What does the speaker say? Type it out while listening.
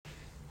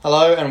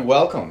Hello and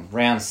welcome.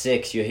 Round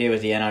 6, you're here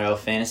with the NRL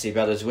Fantasy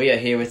Brothers. We are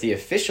here with the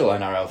official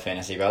NRL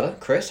Fantasy Brother.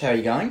 Chris, how are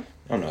you going?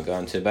 I'm not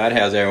going too bad.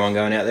 How's everyone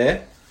going out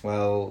there?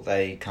 Well,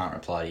 they can't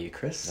reply to you,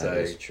 Chris. That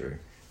is true.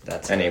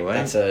 That's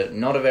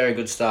not a very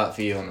good start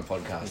for you on the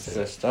podcast.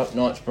 First up,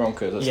 Knights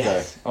Broncos. Let's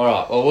go. All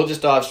right, well, we'll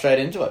just dive straight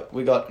into it.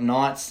 We got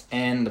Knights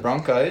and the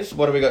Broncos.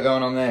 What have we got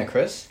going on there,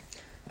 Chris?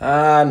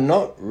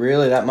 Not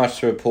really that much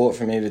to report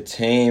from either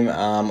team.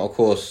 Of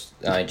course,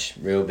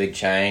 real big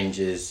change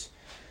is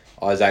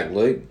Isaac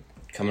Luke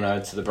coming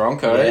over to the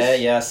Broncos.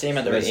 Yeah, I see him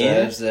at the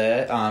reserves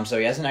there. So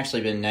he hasn't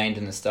actually been named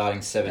in the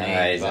starting 17.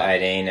 No, he's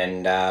 18, and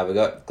we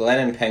got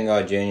Glenn and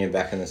Pengai Jr.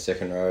 back in the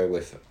second row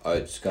with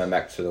Oates going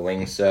back to the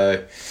wing.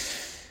 So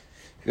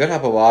we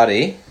got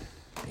Hapawadi.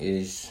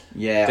 He's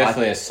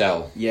definitely a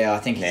sell. Yeah, I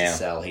think he's a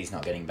sell. He's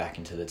not getting back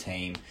into the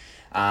team.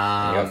 You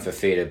got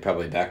Fafita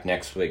probably back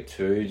next week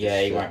too.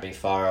 He won't be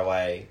far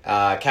away.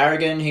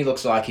 Carrigan, he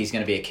looks like he's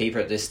going to be a keeper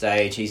at this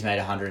stage. He's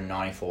made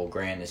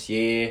 $194,000 this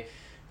year.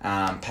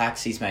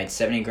 Pax, he's made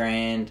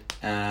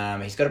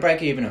 $70,000. He's got a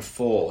break even of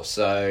 4,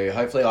 so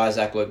hopefully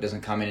Isaac Luke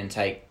doesn't come in and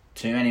take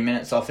too many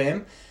minutes off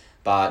him.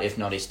 But if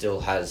not, he still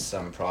has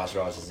some price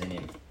rises in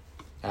him.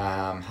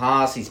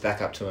 Haas, he's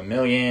back up to $1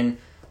 million.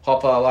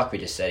 Hopper, like we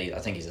just said, I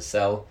think he's a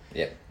sell.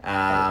 Yep.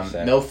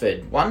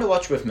 Milford, one to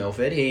watch with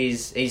Milford.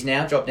 He's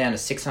now dropped down to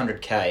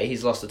 $600,000.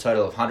 He's lost a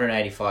total of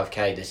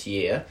 $185,000 this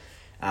year,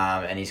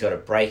 and he's got a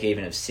break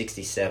even of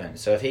 67.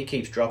 So if he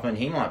keeps dropping,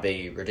 he might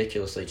be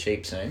ridiculously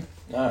cheap soon.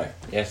 No,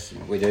 yes,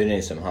 we do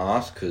need some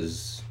Haas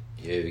because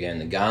you're either getting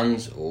the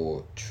guns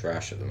or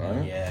trash at the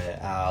moment.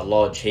 Yeah,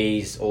 Lodge,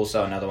 he's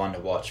also another one to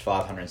watch.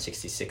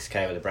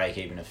 $566,000 with a break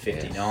even of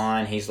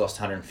 59. Yes. He's lost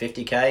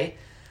 $150,000.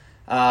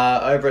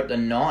 Over at the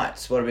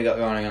Knights, what have we got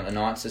going on at the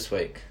Knights this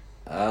week?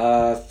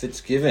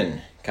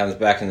 Fitzgibbon comes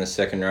back in the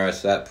second row,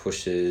 so that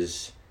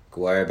pushes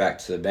Guerrero back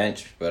to the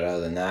bench. But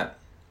other than that,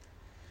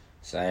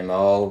 same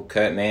old.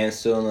 Kurt Mann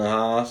still in the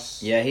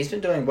house. Yeah, he's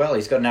been doing well.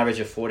 He's got an average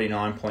of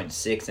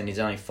 49.6 and he's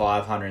only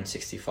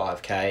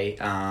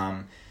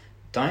 $565,000.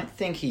 Don't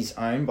think he's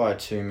owned by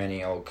too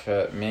many, old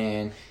Kurt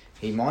Mann.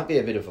 He might be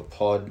a bit of a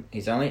pod.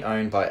 He's only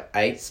owned by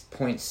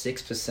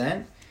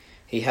 8.6%.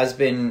 He has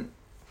been,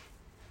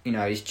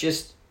 he's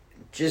just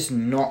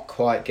not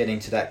quite getting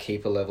to that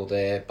keeper level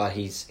there, but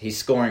he's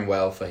scoring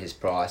well for his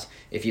price.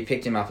 If you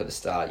picked him up at the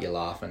start, you're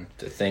laughing.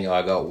 To think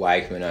I got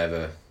Wakeman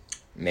over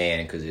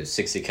Mann because he was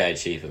 $60,000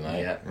 cheaper,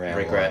 mate. Yeah,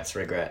 regrets.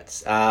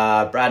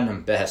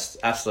 Bradman Best,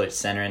 absolute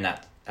centre in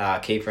that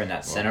keeper in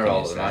that centre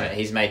role at the moment.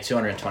 He's made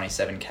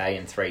 $227,000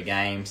 in 3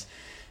 games.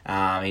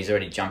 He's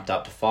already jumped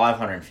up to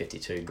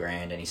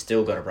 $552,000, and he's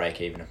still got a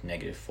break even of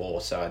 -4.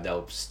 So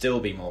there'll still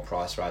be more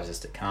price rises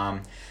to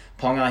come.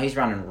 Ponga, he's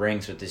running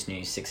rings with this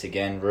new 6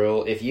 again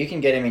rule. If you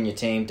can get him in your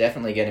team,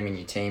 definitely get him in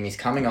your team. He's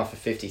coming off of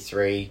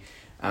 53,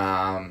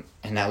 and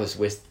that was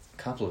with a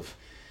couple of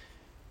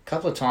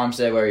times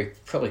there where he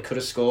probably could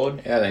have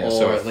scored. Yeah, I think I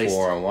saw at least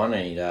 4-on-1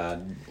 and he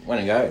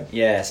went and go.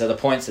 Yeah, so the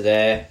points are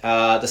there.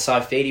 The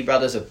Saifidi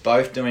brothers are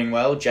both doing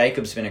well.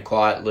 Jacob's been a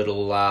quiet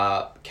little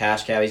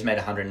cash cow. He's made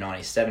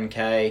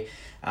 $197,000.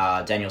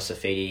 Daniel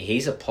Saifidi,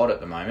 he's a pod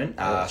at the moment.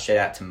 Shout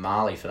out to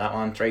Marley for that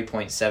one.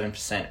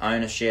 3.7%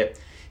 ownership.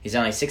 He's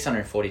only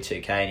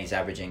 $642,000 and he's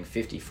averaging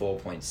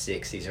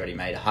 54.6. He's already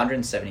made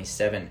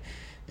 $177,000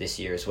 this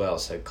year as well.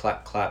 So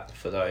clap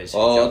for those.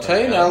 I'll tell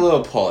you another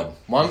little pod.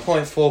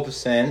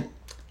 1.4%.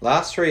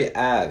 Last 3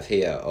 AV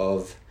here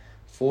of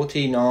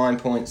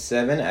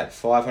 49.7 at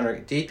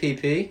 500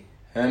 DPP.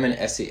 Herman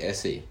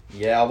Essie.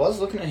 Yeah, I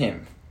was looking at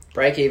him.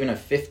 Break even of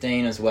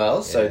 15 as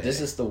well. So this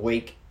is the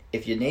week.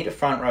 If you need a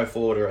front row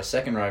forward or a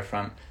second row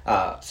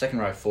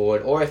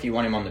forward, or if you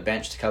want him on the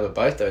bench to cover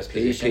both those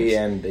positions.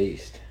 PPM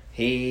beast.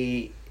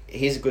 He's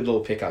a good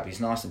little pickup. He's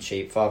nice and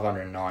cheap,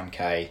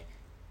 $509,000.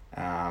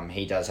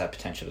 He does have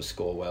potential to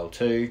score well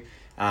too.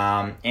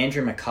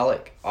 Andrew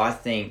McCulloch, I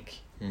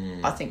think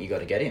you got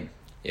to get him.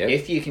 Yep.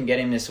 If you can get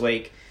him this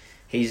week,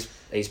 he's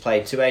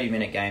played 2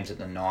 80-minute games at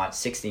the Knights,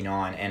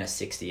 69 and a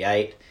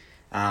 68.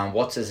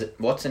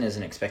 Watson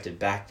isn't expected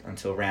back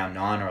until round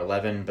 9 or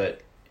 11,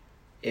 but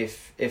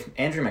if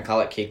Andrew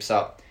McCulloch keeps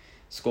up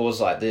scores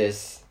like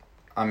this,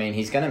 I mean,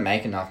 he's going to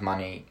make enough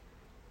money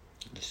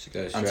just to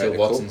go until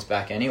Watson's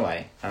back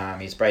anyway.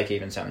 His break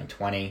even's only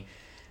 20.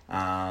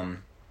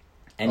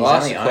 And I'll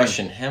ask a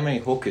question. How many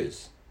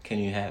hookers can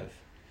you have?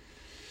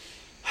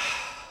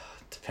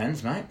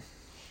 Depends, mate.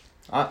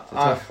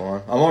 Tough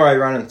one. I'm already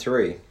running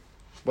 3.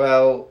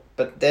 Well,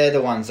 but they're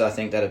the ones I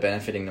think that are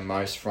benefiting the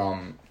most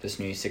from this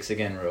new 6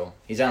 again rule.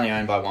 He's only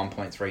owned by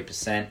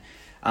 1.3%.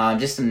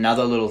 Just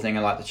another little thing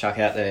I'd like to chuck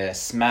out there.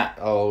 Smat,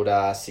 old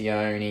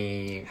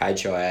Sione.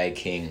 HIA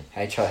King,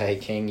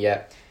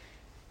 yep.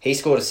 He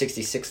scored a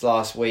 66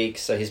 last week,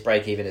 so his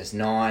break-even is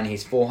 9.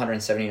 He's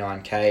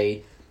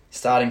 $479,000,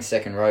 starting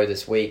second row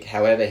this week.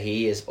 However,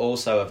 he is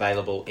also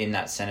available in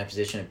that centre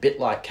position, a bit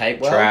like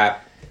Capewell.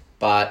 Trap.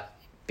 But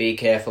be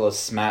careful of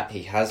Smat.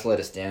 He has let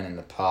us down in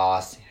the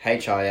past.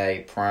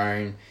 HIA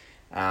prone.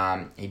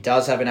 He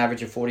does have an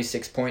average of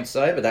 46 points,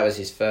 though, but that was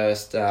his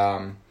first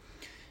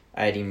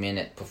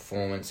 80-minute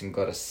performance and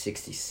got a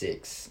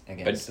 66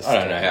 against the I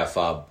don't know how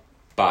far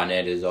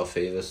Barnett is off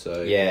either,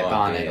 so... Yeah,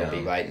 Barnett will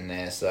be waiting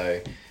there,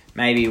 so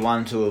maybe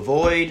one to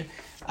avoid.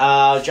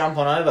 Jump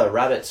on over,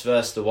 Rabbits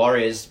versus the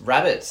Warriors.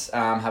 Rabbits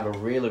have a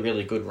really,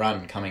 really good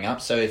run coming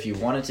up, so if you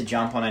wanted to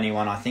jump on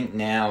anyone, I think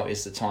now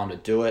is the time to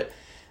do it.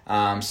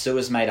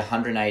 Sua's made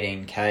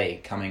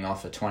 118k coming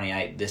off of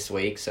 28 this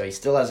week, so he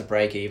still has a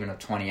break even of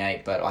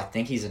 28, but I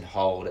think he's in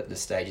hold at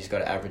this stage. He's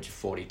got an average of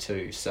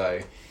 42,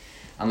 so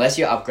unless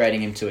you're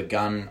upgrading him to a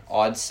gun,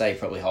 I'd say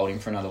probably hold him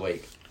for another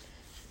week.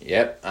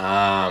 Yep.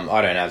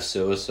 I don't have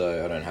Sua,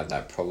 so I don't have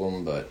that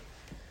problem, but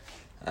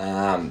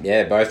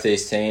both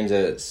these teams,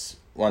 it's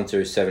 1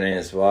 through 17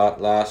 as well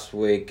last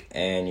week,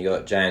 and you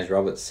got James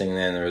Roberts sitting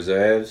there in the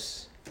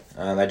reserves.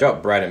 They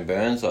dropped Braden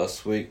Burns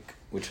last week,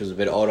 which was a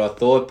bit odd, I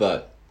thought,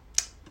 but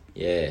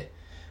yeah,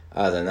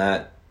 other than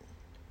that,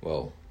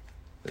 well,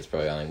 there's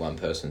probably only one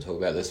person to talk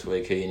about this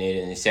week who you need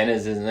in your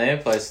centres, isn't there?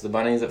 Plays the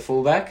Bunnies at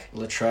fullback.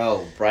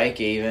 Latrell,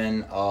 break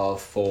even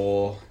of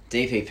 4,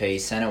 DPP,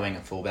 centre wing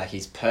and fullback.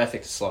 He's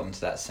perfect to slot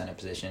into that centre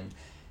position,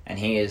 and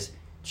he is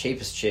cheap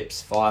as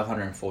chips,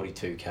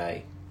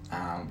 542k.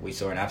 We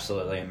saw an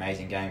absolutely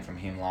amazing game from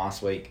him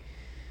last week.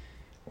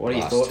 What are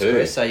your thoughts,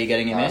 Chris? Are you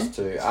getting him in? Last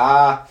two.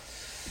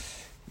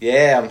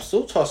 Yeah, I'm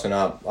still tossing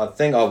up. I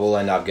think I will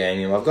end up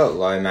getting him. I've got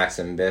Lomax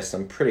and Best.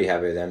 I'm pretty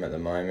happy with them at the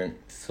moment,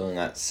 filling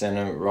that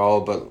centre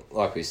role. But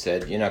like we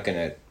said, you're not going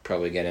to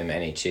probably get him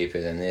any cheaper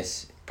than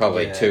this.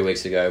 Probably 2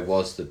 weeks ago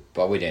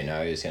but we didn't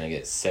know he was going to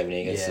get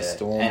 70 against the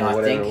Storm and or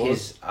whatever I think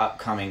his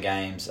upcoming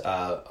games,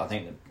 I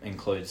think that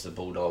includes the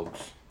Bulldogs.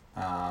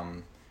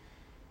 And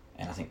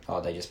I think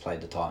they just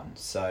played the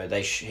Titans. So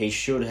he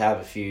should have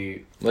a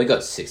few... Well, he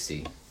got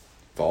 65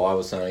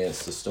 or something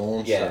against the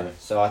Storm. Yeah,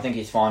 so I think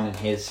he's finding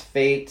his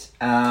feet.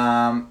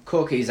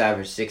 Cook, he's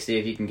average 60.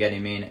 If you can get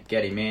him in,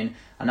 get him in.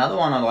 Another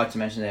one I'd like to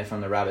mention there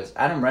from the Rabbits,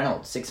 Adam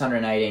Reynolds,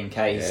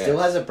 618k. He still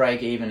has a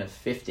break even of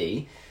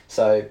 50,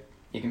 so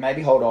you can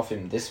maybe hold off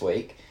him this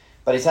week.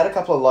 But he's had a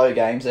couple of low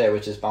games there,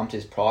 which has bumped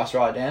his price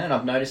right down, and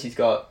I've noticed he's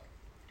got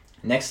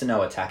next to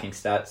no attacking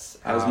stats.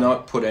 Has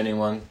not put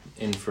anyone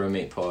in for a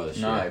meat pie this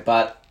year. No,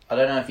 but I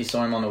don't know if you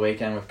saw him on the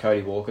weekend with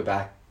Cody Walker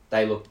back.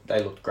 They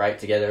looked great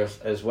together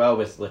as well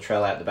with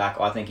Latrell out the back.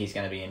 I think he's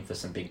going to be in for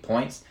some big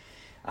points.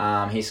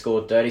 He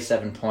scored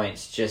 37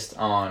 points just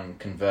on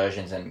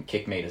conversions and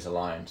kick meters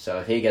alone. So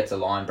if he gets a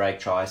line break,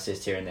 try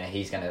assist here and there,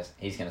 he's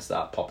gonna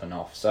start popping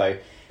off. So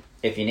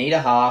if you need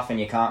a half and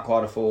you can't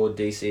quite afford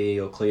DC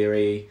or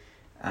Cleary,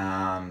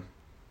 Adam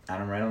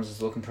Reynolds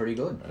is looking pretty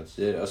good. That's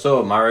it. I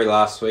saw Murray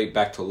last week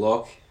back to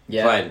lock.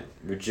 Yeah. Played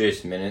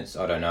reduced minutes.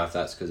 I don't know if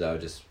that's because they were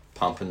just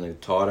pumping the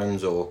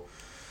Titans or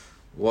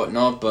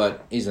whatnot,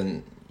 but he's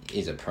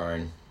a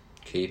prone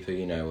keeper,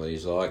 you know what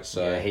he's like.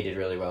 So yeah, he did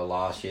really well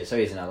last year, so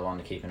he's another one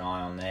to keep an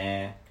eye on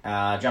there.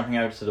 Jumping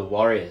over to the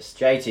Warriors,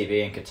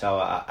 JTB and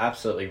Katoa are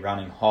absolutely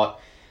running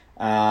hot.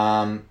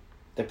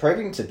 They're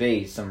proving to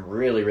be some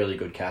really, really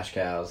good cash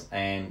cows,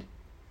 and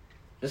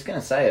just going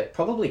to say it,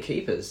 probably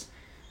keepers.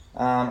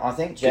 I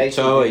think JTB...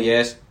 Katoa,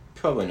 yes,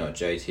 probably not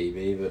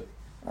JTB, but...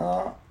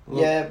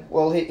 yeah,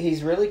 well,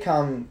 he's really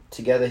come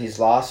together. His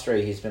last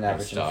 3, he's been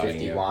averaging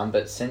 51,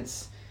 but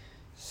since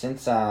he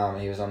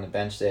was on the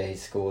bench there,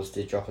 his scores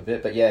did drop a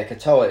bit. But yeah,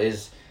 Katoa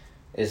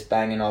is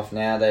banging off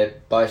now. They're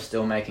both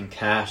still making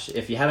cash.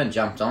 If you haven't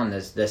jumped on,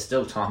 there's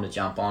still time to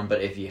jump on.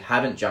 But if you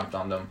haven't jumped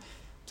on them,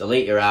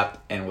 delete your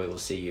app and we will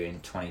see you in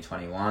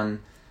 2021.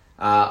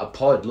 A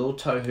pod, Lil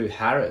Tohu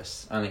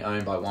Harris, only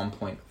owned by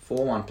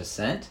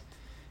 1.41%.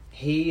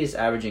 He is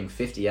averaging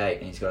 58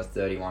 and he's got a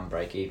 31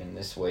 break even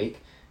this week.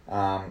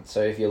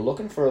 So if you're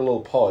looking for a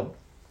little pod,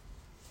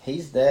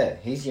 he's there.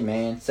 He's your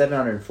man.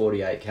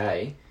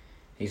 748k.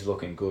 He's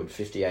looking good.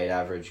 58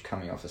 average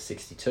coming off a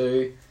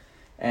 62.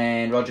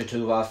 And Roger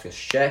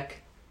Tuivasa-Sheck,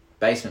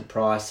 basement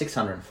price,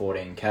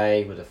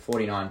 614k with a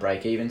 49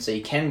 break even. So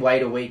you can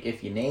wait a week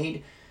if you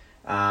need.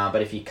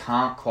 But if you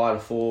can't quite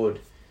afford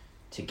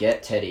to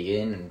get Teddy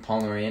in and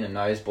Ponga in and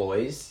those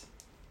boys,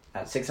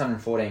 at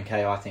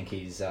 614k, I think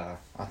he's a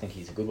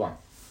good one.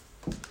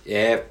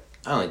 Yeah,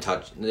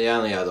 the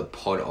only other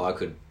pod I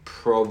could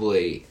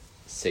probably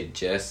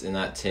suggest in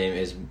that team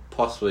is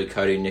possibly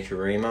Cody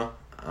Nikorima.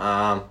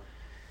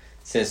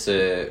 Since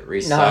the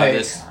restart,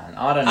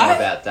 I don't know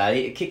about that.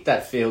 He kicked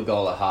that field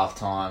goal at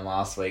halftime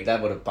last week.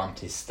 That would have bumped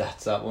his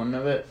stats up, wouldn't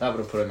it? That would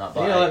have put him up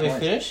by 8 points. Let me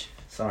finish.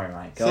 Sorry,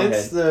 mate. Go ahead.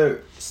 Since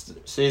the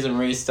season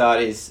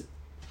restart, he's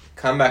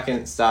come back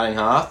in starting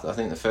half. I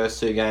think the first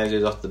 2 games he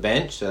was off the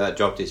bench, so that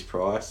dropped his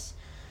price.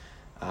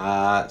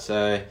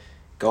 So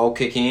goal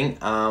kicking,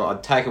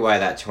 I'd take away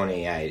that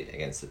 28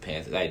 against the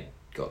Panthers. They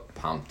got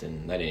pumped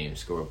and they didn't even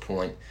score a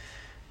point.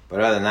 But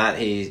other than that,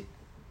 he's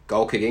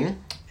goal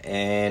kicking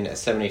and a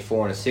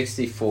 74 and a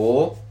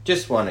 64.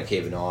 Just one to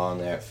keep an eye on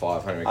there at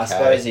 500k. I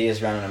suppose he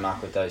is running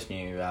amok with those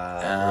new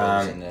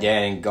rules in there. Yeah,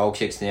 and goal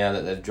kicks now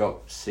that they've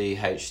dropped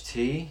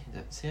CHT. Is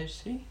that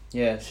CHT?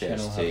 Yeah,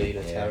 CHT.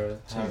 Yeah.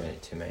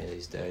 Too many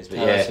these days. But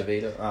I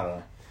don't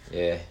know.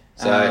 Yeah.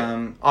 So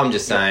I'm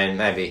just saying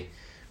maybe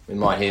we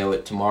might hear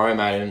it tomorrow,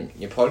 mate, in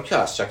your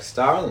podcast. Chuck a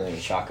star on them.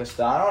 Chuck a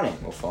star on him.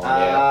 We'll find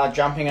out.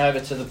 Jumping over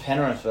to the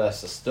Penrith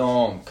versus the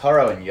Storm.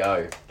 Coro and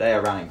Yo, they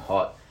are running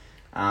hot.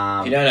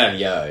 If you don't have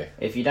Yo.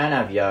 If you don't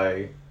have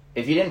Yo,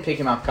 if you didn't pick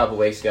him up a couple of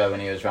weeks ago when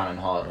he was running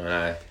hot, I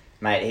know.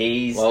 mate,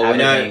 he's Well,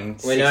 averaging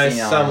we know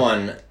 69.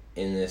 someone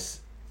in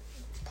this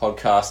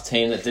podcast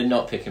team that did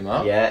not pick him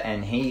up. Yeah,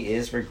 and he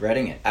is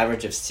regretting it.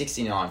 Average of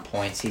 69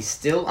 points. He's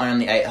still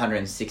only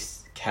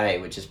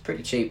 806k, which is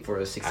pretty cheap for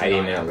a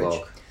 69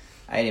 average.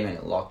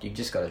 80-minute lock. You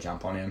just got to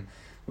jump on him.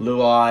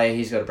 Luai,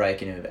 he's got a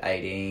break in of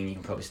 18. You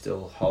can probably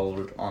still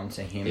hold on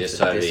to him Just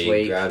for so this he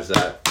week. grabs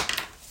that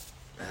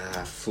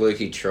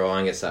fluky try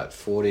and gets that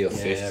 40 or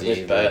 50.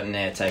 With Burton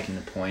there taking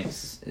the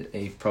points,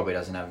 he probably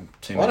doesn't have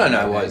too many. I don't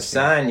know what he's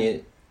saying. You're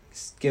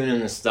giving him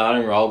the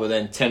starting role, but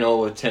then 10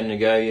 all with 10 to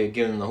go, you're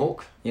giving him the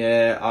hook.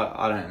 Yeah,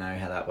 I don't know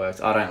how that works.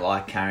 I don't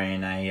like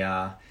carrying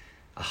a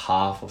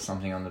half or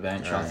something on the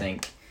bench. No. I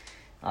think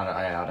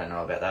I don't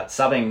know about that.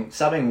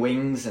 Subbing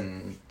wings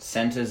and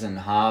centres and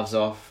halves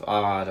off.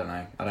 I don't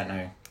know. I don't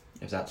know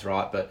if that's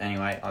right, but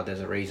anyway,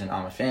 there's a reason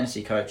I'm a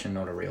fantasy coach and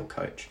not a real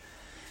coach.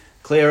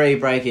 Cleary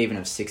break even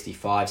of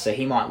 65, so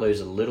he might lose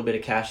a little bit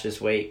of cash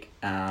this week.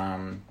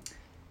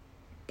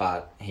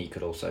 But he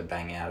could also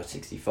bang out a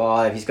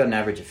 65. He's got an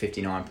average of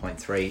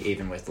 59.3,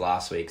 even with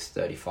last week's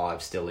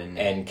 35 still in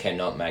there. And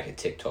cannot make a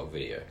TikTok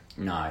video.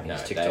 No,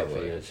 his TikTok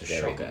videos are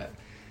very shocking.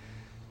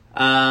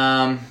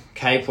 bad.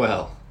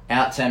 Capewell,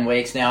 out 10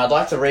 weeks. Now, I'd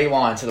like to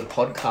rewind to the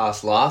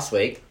podcast last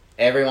week.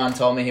 Everyone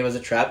told me he was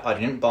a trap. I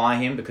didn't buy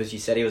him because you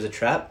said he was a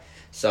trap.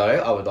 So,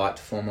 I would like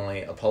to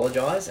formally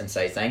apologise and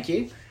say thank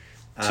you.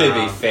 To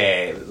be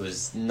fair, it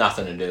was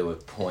nothing to do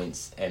with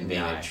points and being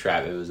No. a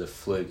trap. It was a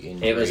fluke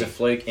injury. It was a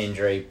fluke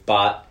injury,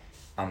 but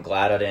I'm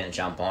glad I didn't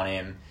jump on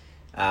him.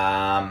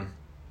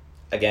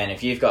 Again,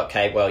 if you've got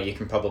Capewell, you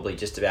can probably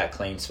just about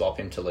clean swap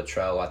him to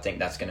Latrell. I think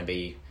that's going to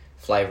be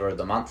flavour of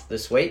the month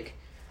this week.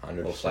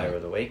 100%. Or flavour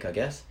of the week, I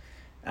guess.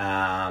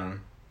 Another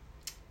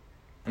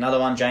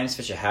one, James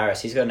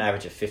Fisher-Harris. He's got an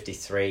average of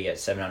 53 at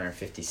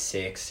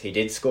 756. He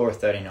did score a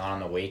 39 on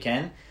the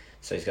weekend,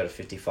 so he's got a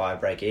 55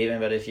 break even.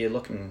 But if you're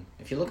looking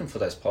for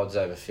those pods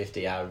over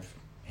 50,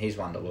 he's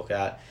one to look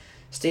at.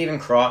 Stephen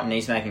Crichton,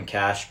 he's making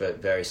cash,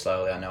 but very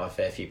slowly. I know a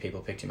fair few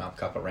people picked him up a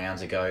couple of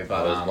rounds ago,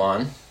 but That was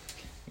one.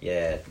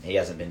 yeah, he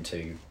hasn't been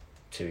too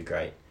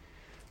great.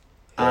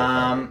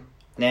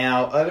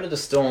 Now over to the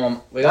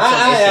Storm. We got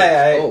some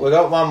issues. Oh. We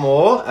got one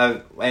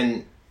more,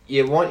 and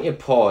you want your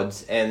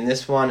pods, and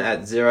this one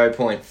at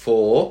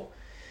 0.4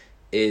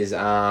 is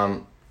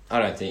I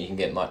don't think you can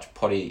get much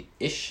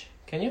potty-ish,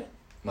 can you?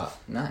 Well,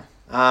 no.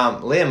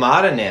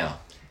 Liamata now.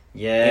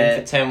 Yeah.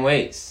 In for 10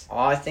 weeks.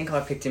 I think I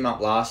picked him up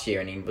last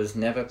year and he was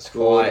never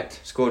quite...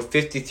 Scored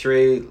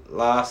 53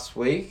 last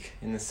week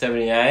in the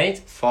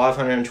 78,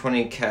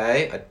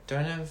 520k. I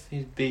don't have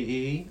his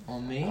BE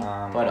on me,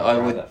 but I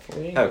would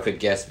have a quick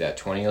guess about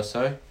 20 or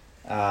so.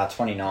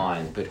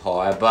 29. A bit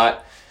higher,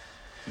 but...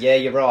 Yeah,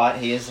 you're right.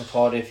 He is a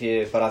pod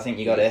but I think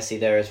you got Essie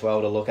there as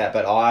well to look at.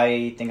 But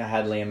I think I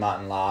had Liam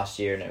Martin last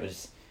year and it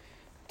was...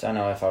 Don't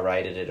know if I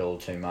rated it all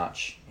too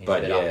much. He's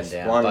a bit up and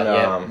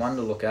down. One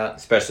to look at.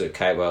 Especially with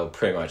Capewell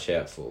pretty much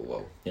out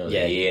for, a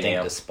year you think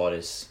now. the spot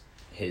is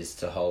his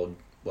to hold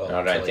well. And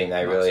I don't think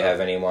they really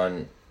have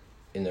anyone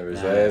in the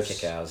reserves.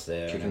 Kick ours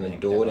there. Kicking the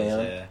door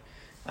down.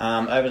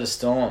 Over the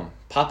Storm.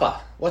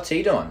 Papa, what's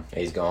he doing?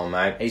 He's gone,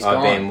 mate.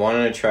 I've been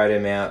wanting to trade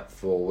him out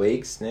for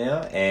weeks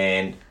now,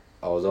 and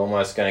I was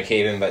almost going to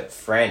keep him, but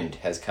Friend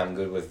has come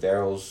good with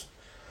Verrills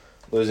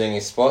losing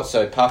his spot,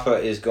 so Papa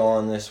is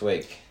gone this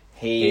week.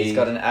 He's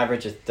got an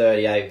average of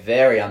 38,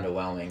 very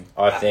underwhelming.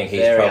 I think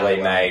he's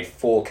probably made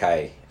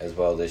 4k as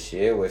well this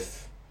year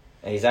with...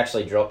 He's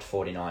actually dropped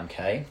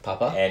 49k,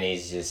 Papa. And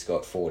he's just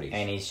got 40.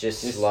 And he's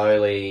just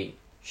slowly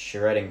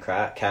shredding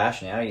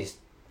cash now. He's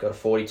got a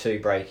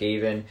 42 break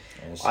even.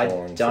 I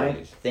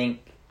don't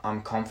think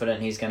I'm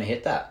confident he's going to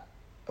hit that.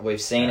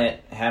 We've seen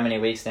it, how many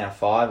weeks now?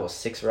 5 or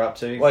 6 we're up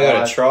to? Well, he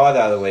got a try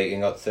the other week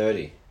and got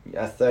 30.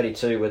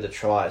 32 with a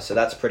try, so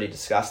that's pretty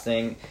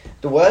disgusting.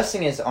 The worst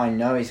thing is I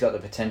know he's got the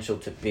potential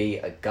to be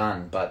a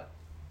gun, but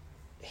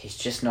he's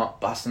just not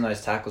busting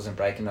those tackles and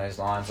breaking those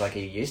lines like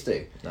he used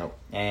to. Nope.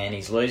 And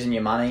he's losing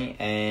your money,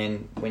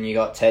 and when you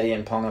got Teddy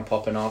and Ponga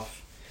popping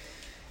off,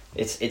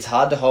 it's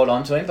hard to hold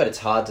on to him, but it's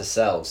hard to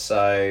sell.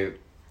 So,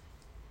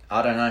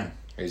 I don't know.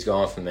 He's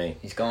gone for me.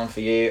 He's gone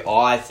for you.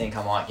 I think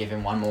I might give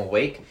him one more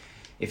week.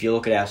 If you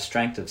look at our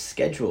strength of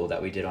schedule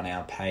that we did on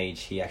our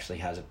page, he actually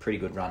has a pretty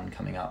good run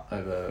coming up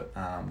over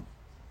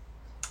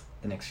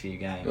the next few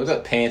games. We've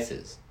got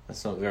Panthers.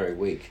 That's not very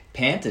weak.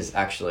 Panthers,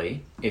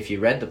 actually, if you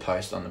read the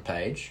post on the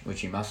page,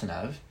 which you mustn't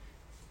have,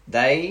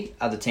 they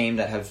are the team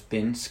that have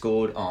been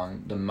scored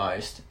on the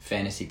most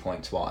fantasy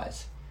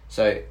points-wise.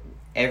 So,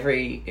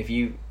 if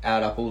you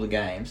add up all the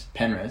games,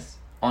 Penrith,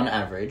 on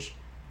average,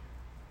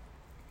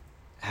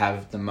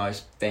 have the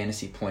most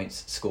fantasy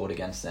points scored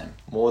against them.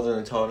 More than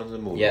the Titans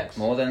and Bulldogs. Yeah,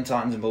 more than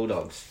Titans and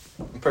Bulldogs.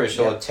 I'm pretty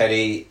sure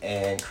Teddy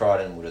and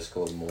Crichton would have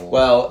scored more.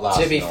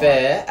 Well, to be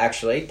fair,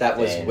 actually, that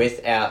was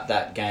without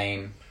that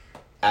game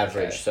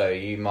average. Okay. So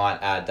you might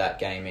add that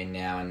game in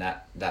now, and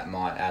that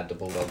might add the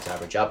Bulldogs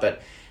average up.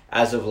 But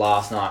as of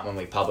last night when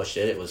we published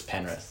it, it was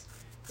Penrith.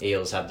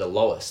 Eels have the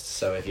lowest.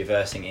 So if you're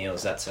versing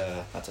Eels, that's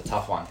a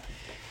tough one.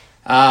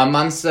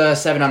 Munster,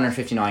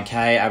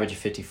 759k, average of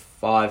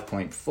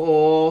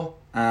 55.4.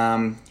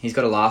 He's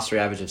got a last three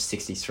average of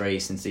 63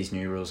 since these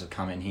new rules have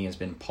come in. He has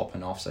been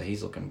popping off, so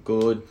he's looking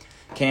good.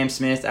 Cam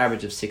Smith,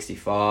 average of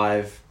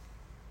 65.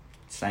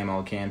 Same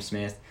old Cam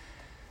Smith.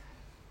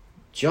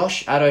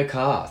 Josh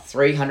Adokar,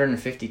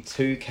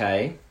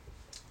 352k,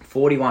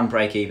 41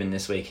 break even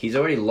this week. He's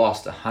already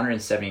lost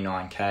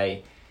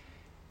 179k.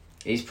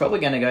 He's probably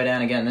going to go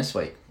down again this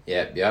week.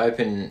 Yep, you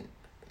open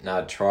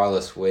trial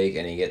this week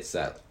and he gets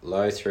that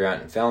low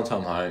 300.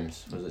 Valentine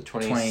Holmes, was it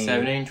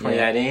 2017,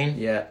 2018?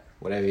 Yeah.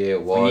 Whatever year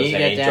it was. When you and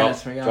get he down to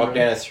 300. dropped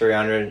down to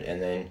 300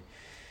 and then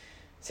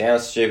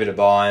sounds stupid to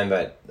buy him,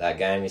 but that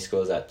game he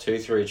scores that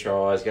 2-3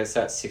 tries, gets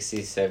that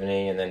 60,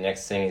 70, and then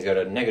next thing he's got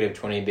a negative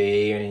 20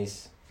 BE and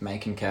he's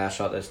making cash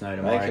like there's no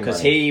tomorrow. Making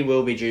Because money. he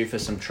will be due for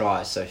some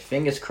tries. So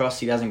fingers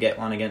crossed he doesn't get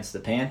one against the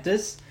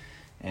Panthers.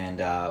 And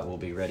we'll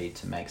be ready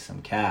to make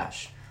some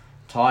cash.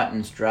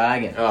 Titans,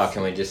 Dragons. Oh,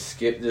 can we just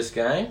skip this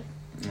game?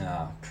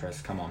 Oh,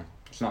 Chris, come on.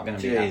 It's not going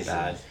to be that Jesus.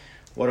 bad.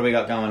 What do we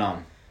got going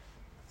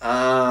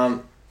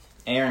on?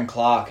 Aaron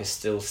Clark is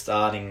still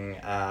starting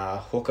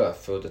hooker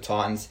for the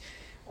Titans.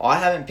 I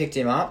haven't picked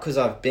him up because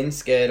I've been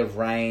scared of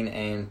rain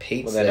and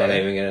Pete. Well, they're not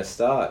even going to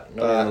start.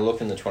 Not even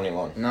looking the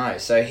 21. No,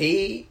 so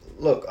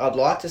I'd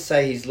like to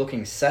say he's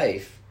looking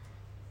safe,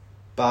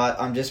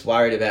 but I'm just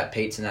worried about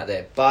Pete's and that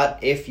there. But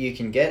if you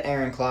can get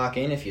Aaron Clark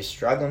in, if you're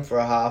struggling for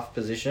a half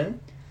position,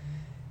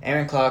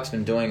 Aaron Clark's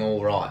been doing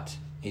all right.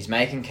 He's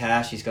making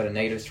cash. He's got a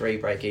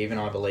 -3 break even,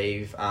 I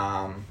believe.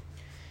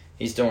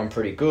 He's doing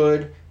pretty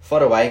good.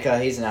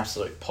 Fodawaker, he's an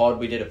absolute pod.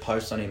 We did a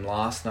post on him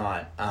last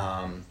night.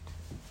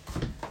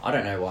 I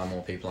don't know why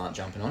more people aren't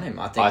jumping on him.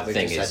 I think we've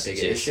just had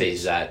bigger issues.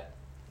 He's at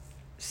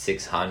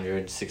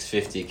 600,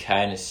 650k,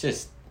 and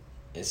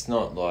it's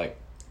not like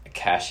a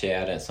cash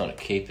out, and it's not a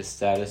keeper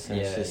status, and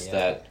it's just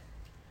that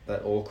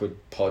awkward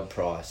pod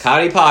price.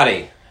 Cardi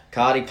Party.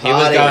 Cardi Party. He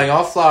was going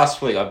off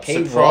last week. I'm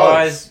He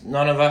surprised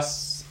none of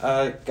us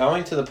are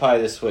going to the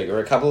party this week, or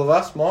a couple of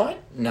us might.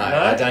 No,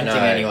 I don't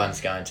think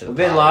anyone's going to the We've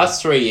party. been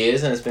last 3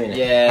 years, and it's been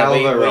a hell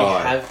of a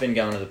ride. We have been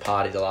going to the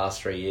party the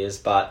last 3 years,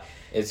 but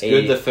It's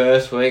good the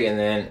first week, and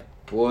then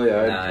boy,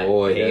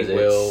 does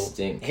it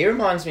stink. He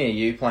reminds me of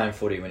you playing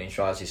footy when he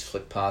tries his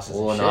flick passes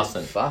All and or shit.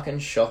 nothing. Fucking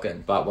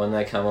shocking. But when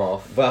they come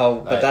off, Well,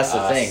 but they that's the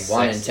are thing.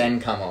 1 in sexy. 10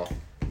 come off.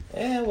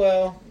 Yeah,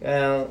 well,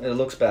 It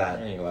looks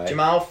bad. Anyway.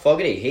 Jamal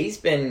Fogarty, he's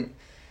been...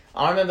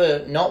 I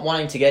remember not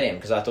wanting to get him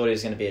because I thought he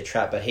was going to be a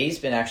trap, but he's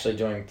been actually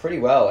doing pretty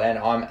well, and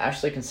I'm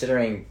actually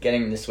considering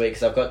getting him this week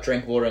because I've got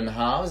Drinkwater in the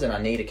halves and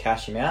I need to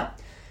cash him out.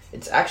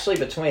 It's actually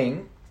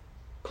between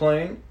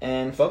Clune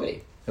and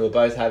Fogarty, who are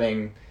both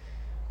having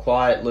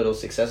quiet little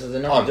successes.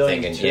 They're not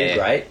doing too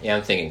great. Yeah,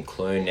 I'm thinking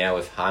Clune now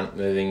with Hunt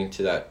moving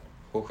into that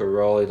hooker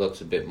role. He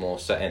looks a bit more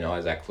and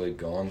Isaac Luke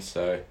gone.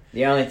 So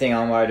The only thing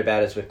I'm worried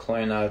about is with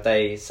Clune, though. If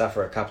they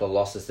suffer a couple of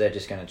losses, they're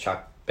just going to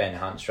chuck Ben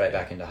Hunt straight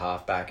back into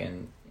halfback,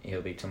 and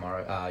he'll be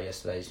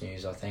yesterday's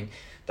news, I think.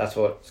 That's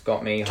what's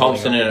got me.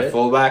 Thompson holding in off a bit.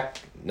 fullback,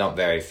 not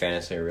very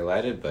fantasy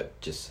related, but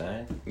just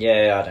saying.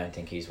 Yeah, I don't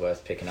think he's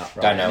worth picking up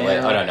right now.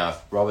 I don't know if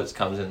Roberts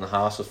comes in the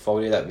house with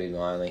Fogarty. That'd be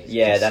my only.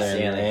 Yeah, that's concern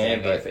the only there,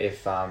 thing. but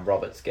If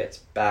Roberts gets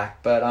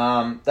back, but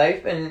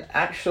they've been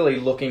actually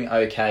looking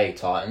okay.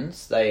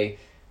 Titans. They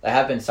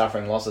have been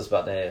suffering losses,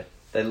 but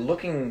they're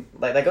looking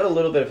like they got a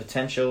little bit of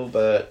potential,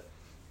 but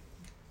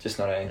just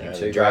not anything too the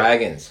great.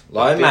 Dragons. big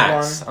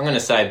Lomax. one. I'm going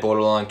to say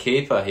borderline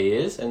keeper he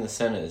is in the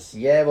centres.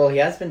 Yeah, well, he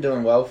has been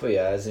doing well for you,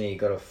 hasn't he?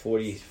 Got a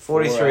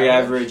 43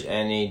 average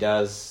and he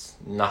does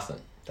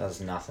nothing.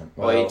 Does nothing.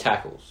 Well, he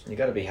tackles. You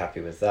got to be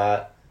happy with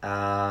that.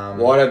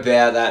 What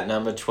about that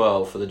number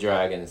 12 for the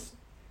Dragons?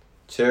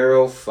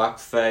 Tyrrell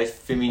fuckface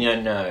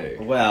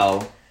Firmino.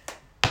 Well,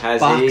 Has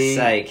fuck's he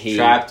sake, he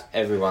trapped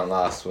everyone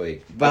last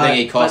week? I think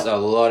he cost a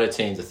lot of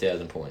teams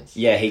 1,000 points.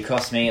 yeah, he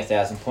cost me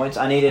 1,000 points.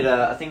 I needed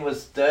I think it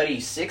was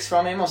 36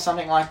 from him or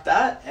something like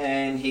that,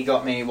 and he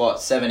got me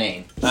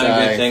 17. The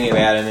only good thing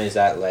about him is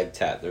that leg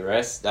tap. The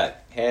rest,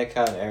 that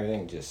haircut and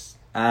everything, just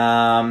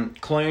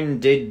Clune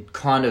did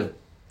kind of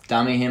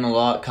dummy him a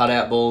lot, cut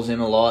out balls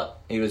him a lot.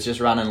 He was just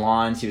running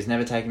lines. He was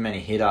never taking many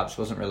hit ups.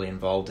 Wasn't really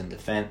involved in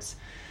defense.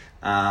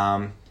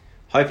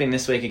 Hoping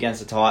this week against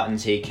the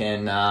Titans he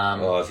can.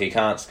 well, if he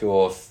can't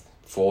score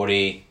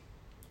 40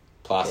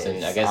 plus and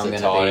against I'm the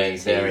gonna be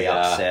Titans, very he's,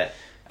 upset.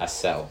 A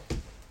sell.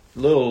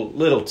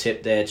 Little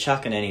tip there.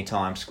 Chuck an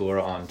anytime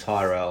scorer on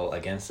Tyrell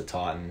against the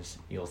Titans.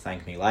 You'll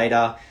thank me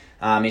later.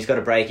 He's got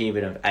a break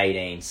even of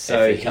 18,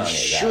 so If he he can't hit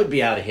should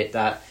be able to hit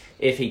that.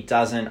 If he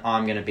doesn't,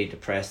 I'm going to be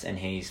depressed and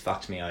he's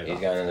fucked me over. He's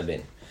going in the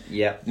bin.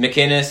 Yep.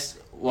 McInnes,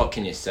 what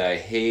can you say?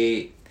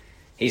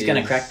 He's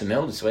going to crack the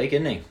mill this week,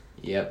 isn't he?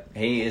 Yep.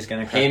 He is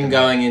going to crack Him the mill.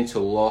 going into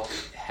lock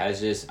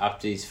has just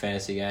upped his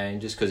fantasy game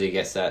just because he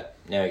gets that.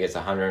 Now he gets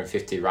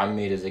 150 run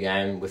meters a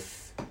game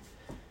with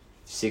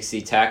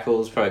 60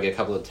 tackles. Probably get a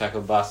couple of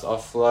tackle busts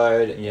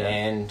offload. Yeah.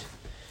 And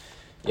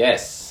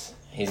Yes,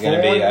 he's going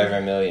to be over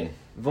 $1 million.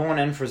 Vaughan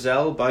and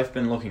Frizzell both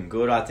been looking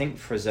good. I think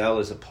Frizzell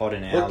is a pod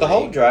in our Look, the league.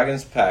 whole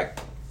Dragons pack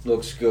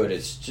looks good.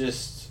 It's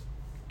just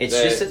that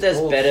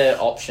there's better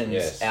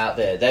options out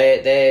there.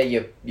 They're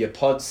your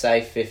pod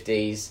safe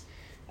 50s.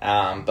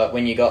 But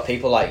when you got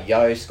people like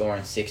Yo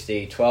scoring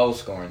 60, 12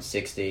 scoring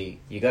 60,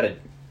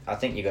 I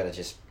think you got to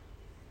just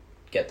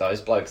get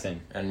those blokes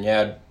in. And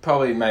yeah, I'd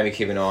probably maybe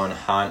keep an eye on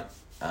Hunt,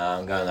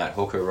 going that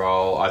hooker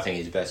role. I think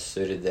he's best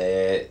suited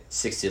there.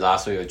 60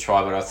 last week would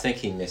try, but I think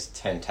he missed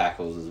 10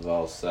 tackles as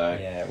well. So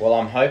yeah, well,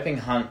 I'm hoping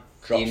Hunt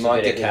drops he might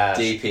a bit get of cash.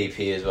 the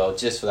DPP as well,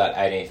 just for that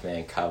 18th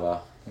man cover.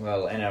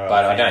 Well, NRL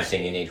but I don't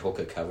think you need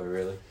hooker cover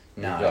really.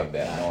 No, you've got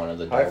about 9 of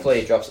the dogs.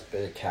 Hopefully he drops a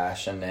bit of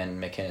cash and then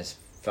McInnes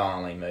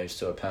finally moves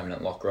to a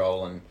permanent lock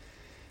roll and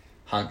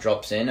Hunt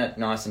drops in at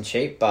nice and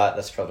cheap, but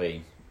that's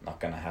probably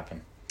not going to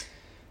happen.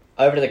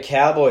 Over to the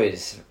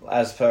Cowboys.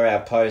 As per our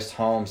post,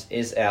 Holmes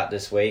is out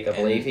this week. I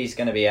believe he's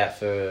going to be out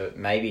for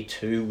maybe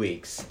 2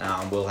 weeks.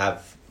 We'll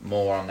have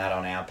more on that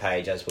on our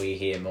page as we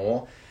hear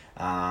more.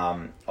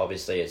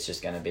 Obviously, it's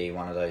just going to be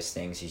one of those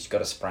things. He's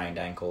got a sprained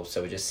ankle,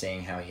 so we're just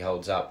seeing how he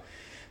holds up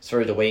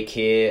through the week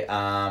here.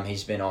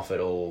 He's been off it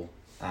all.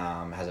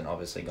 Hasn't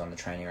obviously gone to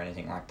training or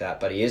anything like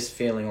that, but he is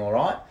feeling all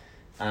right.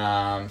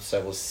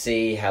 So we'll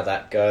see how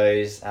that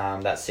goes.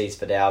 That sees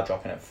Fidel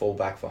dropping at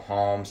fullback for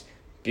Holmes.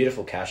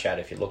 Beautiful cash out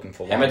if you're looking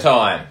for Hammer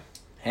time.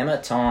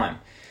 Hammer time.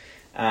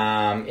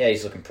 Yeah,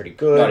 he's looking pretty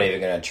good. Not even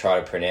going to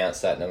try to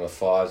pronounce that number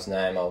 5's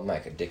name. I'll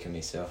make a dick of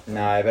myself.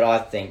 No, but I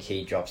think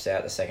he drops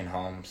out the second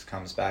Holmes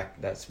comes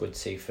back. That would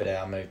see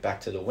Fidel move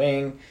back to the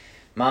wing.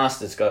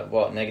 Master's got,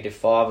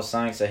 -5 or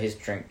something, so his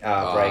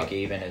break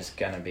even is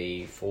going to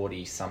be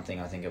 40 something,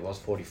 I think it was,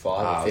 45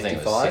 or 55. I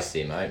think it was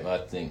 60, mate. I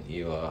think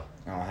you are...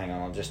 Oh, hang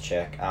on, I'll just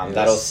check.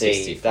 That'll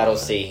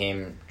see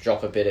him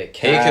drop a bit of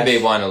cash. He could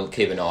be one to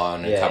keep an eye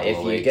on in a couple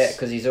of weeks.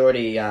 Because he's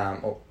already...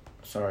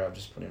 sorry, I've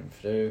just put him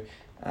through.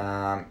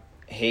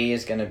 He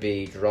is going to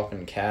be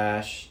dropping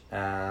cash.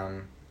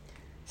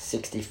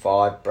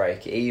 65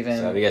 break even.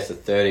 So if he gets to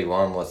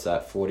 31, what's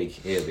that? 40,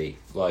 he'll be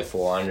low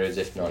 400s,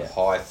 if not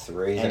high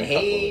 3s. And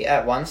he,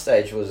 at one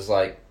stage, was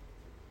like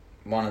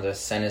one of the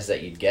centres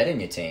that you'd get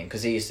in your team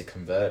because he used to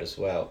convert as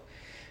well.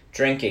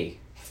 Drinky,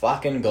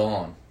 fucking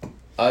gone.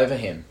 Over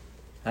him.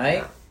 Hey?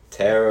 Nah,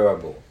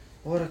 terrible.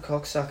 What a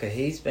cocksucker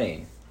he's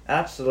been.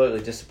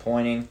 Absolutely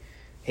disappointing.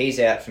 He's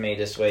out for me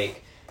this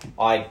week.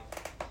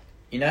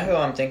 You know who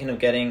I'm thinking of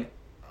getting?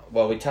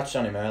 Well, we touched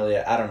on him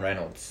earlier, Adam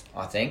Reynolds,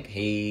 I think.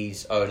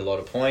 He's owed a lot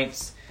of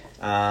points.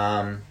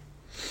 But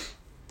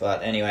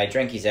anyway,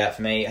 Drinky's out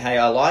for me. Hey,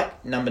 I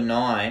like number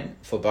 9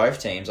 for both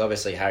teams.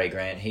 Obviously, Harry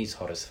Grant, he's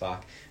hot as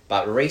fuck.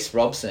 But Reece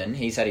Robson,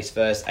 he's had his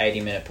first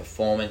 80-minute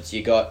performance.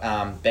 You got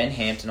Ben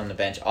Hampton on the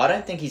bench. I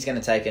don't think he's going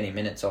to take any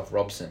minutes off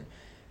Robson.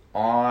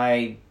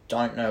 I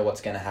don't know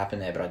what's going to happen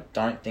there, but I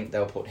don't think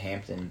they'll put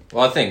Hampton...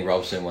 Well, I think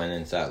Robson went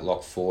into that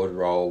lock forward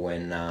role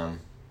when...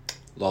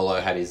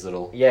 Lolo had his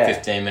little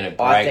 15-minute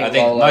break. I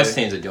think most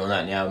teams are doing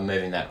that now,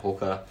 moving that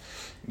hooker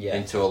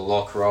into a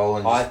lock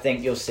role. I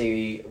think you'll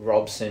see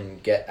Robson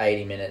get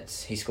 80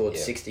 minutes. He scored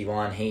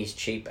 61. He's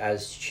cheap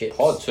as chips.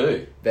 Pod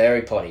too.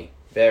 Very potty.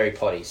 Very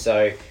potty.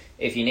 So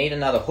if you need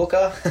another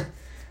hooker,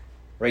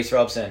 Reece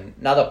Robson.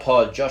 Another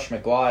pod, Josh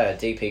Maguire,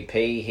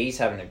 DPP. He's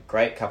having a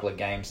great couple of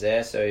games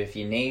there. So if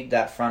you need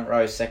that front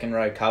row, second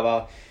row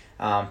cover,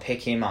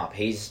 pick him up.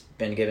 He's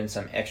been given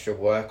some extra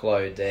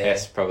workload there.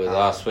 Yes, probably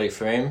last week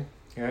for him.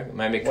 Yeah,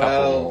 maybe a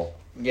couple more.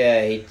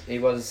 Yeah, he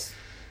was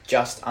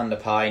just under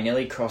par. He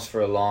nearly crossed for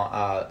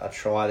a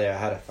try there. I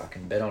had a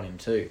fucking bet on him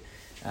too.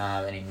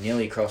 And he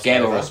nearly crossed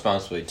Gamble over.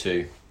 responsibly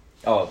too.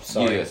 Oh,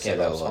 sorry. You said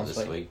that a lot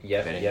this week.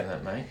 Betting on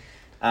that,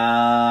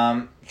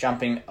 mate.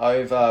 Jumping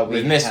over...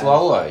 We've missed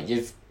Lolo.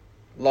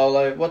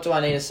 Lolo, what do I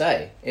need to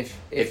say?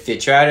 If you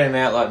traded him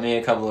out like me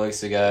a couple of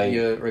weeks ago...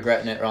 You're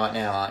regretting it right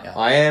now, aren't you?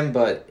 I am,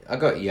 but I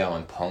got Yo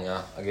and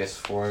Ponga, I guess,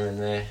 for him in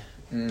there.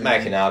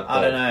 Making up. I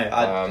don't know.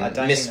 I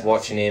don't miss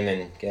watching him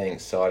and getting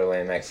excited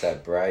when he makes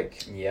that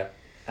break. Yep.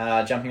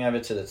 Jumping over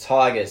to the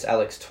Tigers,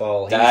 Alex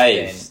Twal.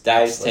 Dave's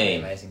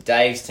team. Amazing.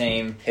 Dave's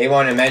team. He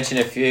wanted to mention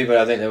a few, but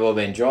I think they've all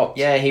been dropped.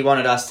 Yeah, he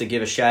wanted us to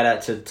give a shout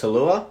out to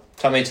Talua.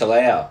 Tommy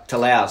Talau.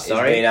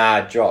 Sorry. He's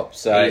been dropped.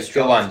 So He's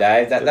good one,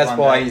 Dave. That's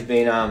why Dave. He's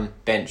been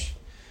benched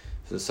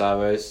for the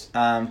Sabres.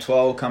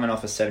 12 coming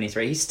off a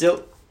 73. He's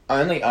still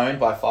only owned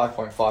by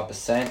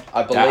 5.5%.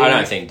 I believe. I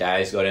don't think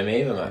Dave's got him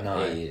either, mate.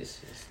 No. He is.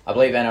 I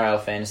believe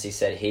NRL Fantasy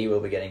said he will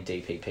be getting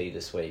DPP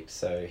this week,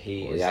 so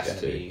he is going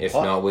to be If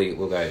hot. not,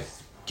 we'll go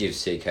give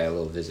CK a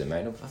little visit,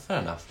 mate. I've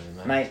had enough of him,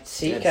 mate. Mate,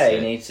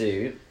 CK needs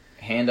to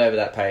hand over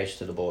that page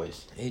to the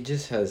boys. He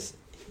just has...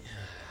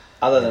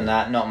 Other than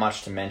that, not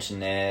much to mention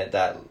there.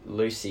 That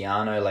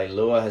Luciano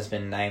Leilua has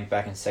been named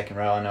back in second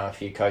row. I know a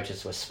few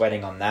coaches were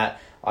sweating on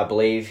that. I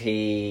believe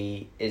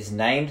he is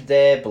named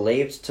there,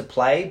 believed to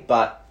play,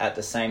 but at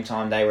the same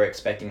time they were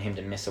expecting him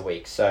to miss a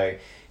week. So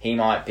he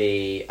might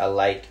be a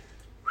late...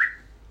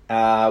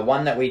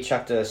 one that we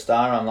chucked a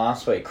star on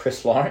last week,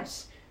 Chris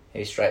Lawrence.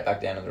 He's straight back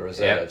down to the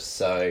reserves. Yep.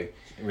 So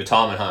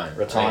Retirement home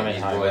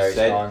where he's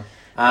gone.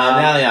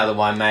 Now the other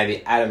one,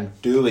 maybe Adam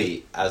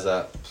Dewey as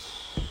a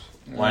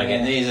one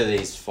again. These are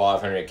these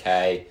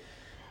 500k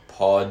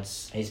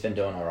pods. He's been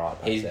doing alright.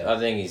 I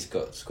think he's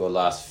scored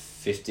last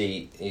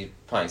 50. He's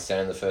playing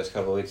centre the first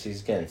couple of weeks.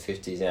 He's getting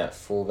 50s now at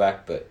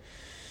fullback, but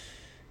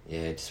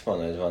yeah, just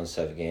one of those ones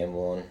to have a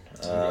gamble on.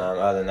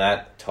 Other than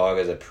that,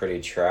 Tigers are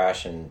pretty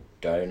trash and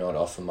do not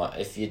offer much.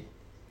 If you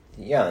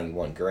only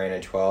want Green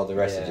and 12, the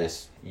rest are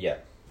just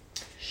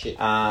shit.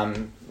 A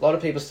lot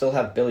of people still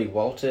have Billy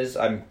Walters.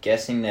 I'm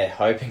guessing they're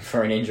hoping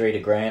for an injury to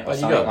Grant or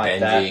something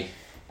like Benji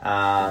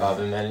that. Above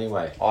him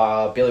anyway.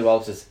 Billy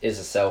Walters is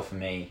a sell for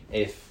me.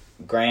 If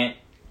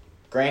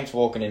Grant's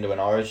walking into an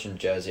Origin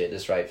jersey at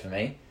this rate for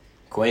me.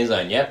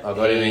 Queensland, yep, I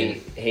got him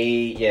in.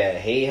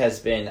 He has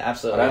been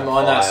absolutely. I don't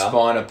mind that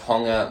Spina,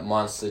 Ponga,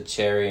 Munster,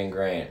 Cherry, and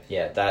Grant.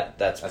 Yeah,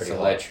 that's pretty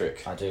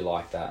electric. I do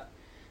like that.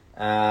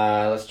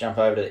 Let's jump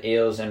over to the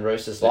Eels and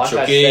Roosters. Like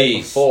Chookies. I said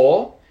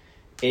before,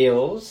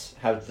 Eels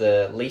have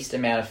the least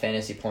amount of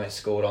fantasy points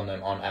scored on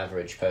them on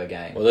average per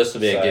game. Well, this will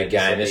be a good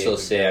game. This will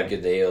see how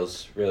good the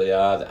Eels really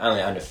are. The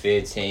only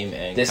undefeated team,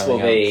 and this will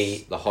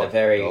be the hot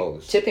very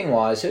dogs. Tipping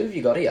wise. Who have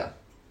you got here?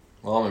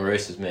 Well, I'm a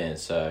Roosters man,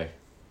 so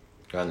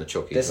going the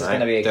Chookies. This is going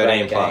to be a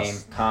great game.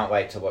 Can't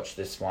wait to watch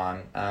this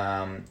one.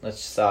 Let's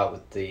start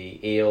with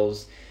the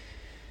Eels.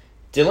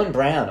 Dylan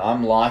Brown.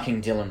 I'm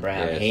liking Dylan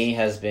Brown. Yes. He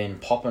has been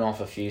popping off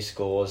a few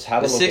scores.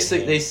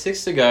 These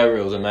 6 to go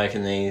rules are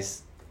making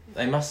these.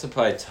 They must have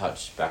played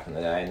touch back in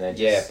the day,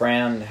 and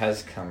Brown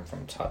has come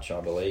from touch, I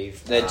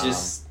believe. They're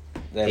he's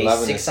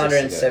loving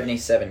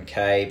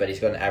 677k, but he's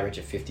got an average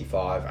of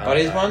 55. But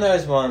he's one of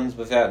those ones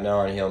without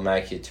knowing he'll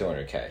make you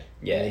 200k.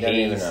 Yeah, you don't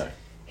even know.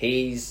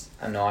 He's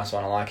a nice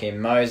one. I like him.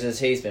 Moses,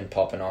 he's been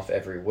popping off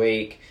every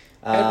week.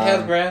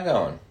 How's Brown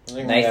going?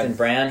 Nathan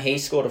Brown, he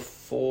scored a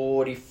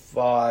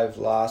 45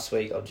 last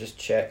week. I'll just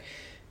check.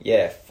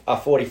 Yeah,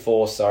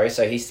 44, sorry.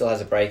 So he still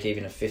has a break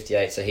even of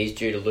 58, so he's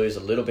due to lose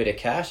a little bit of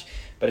cash.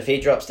 But if he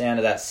drops down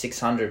to that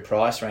 600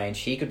 price range,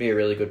 he could be a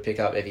really good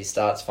pickup if he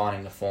starts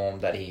finding the form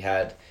that he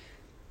had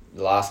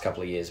the last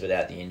couple of years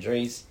without the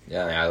injuries.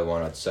 Yeah, the other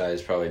one I'd say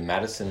is probably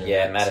Madison.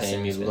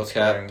 Madison you look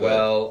at.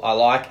 Well, I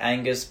like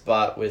Angus,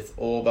 but with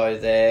Orbo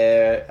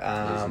there,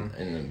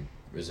 in the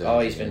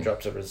reserve. he's been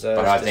dropped to reserve.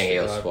 But I think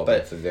he'll swap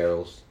it for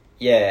Verrills.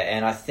 Yeah,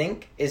 and I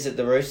think is it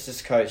the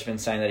Roosters coach been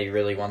saying that he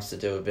really wants to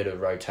do a bit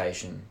of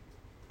rotation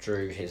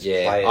through his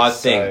players. I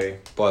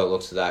think by the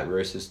looks of that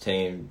Roosters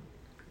team,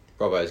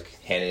 Robbo's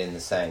handed in the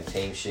same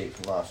team sheet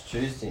from last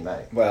Tuesday,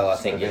 mate. Well, I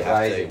think you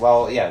have to.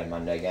 Well, a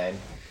Monday game.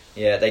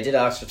 Yeah, they did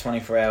ask for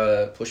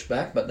 24-hour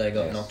pushback, but they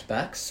got knocked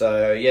back.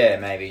 So, yeah,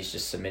 maybe he's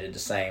just submitted the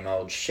same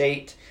old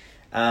sheet.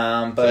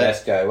 But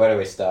Tedesco, where do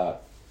we start?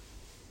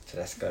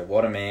 Tedesco,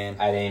 what a man.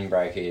 18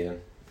 break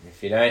even.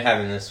 If you don't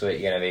have him this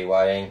week, you're going to be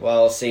waiting.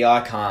 Well, see,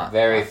 I can't.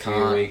 Very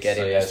few weeks get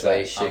him this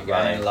week. I'm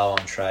running game. low on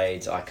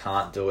trades. I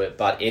can't do it.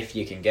 But if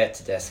you can get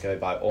Tedesco,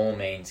 by all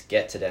means,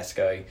 get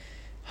Tedesco.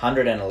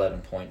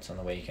 111 points on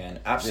the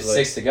weekend. Absolutely.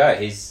 There's 6 to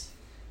go.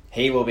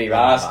 He will be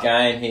running last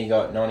game he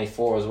got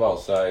 94 as well.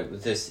 So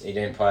with this, he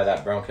didn't play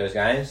that Broncos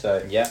game.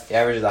 So yeah, he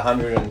averaged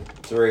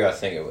 103, I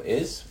think it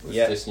is. With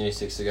this new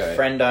 6 to go.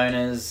 Friend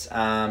owners,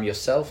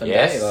 yourself and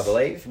Dave, I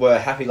believe, were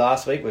happy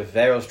last week with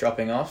Verrills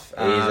dropping off.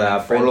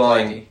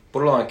 He's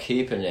borderline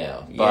keeper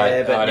now.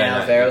 But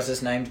now Verrills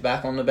is named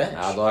back on the bench.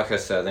 Like I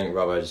said, I think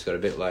Robbo just got a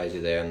bit lazy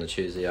there on the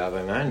Tuesday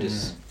Arvo, man.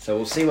 So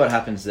we'll see what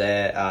happens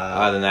there.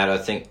 Other than that, I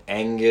think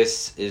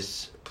Angus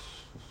is.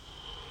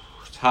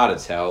 Hard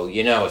to tell.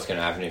 You know what's going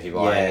to happen if you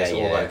buy Angus.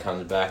 Orbo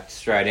comes back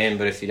straight in,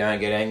 but if you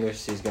don't get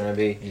Angus, he's going to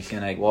be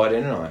wide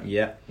in tonight.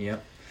 Yeah.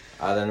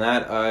 Other than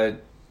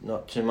that,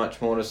 not too much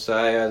more to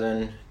say other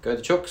than go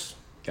the Chooks.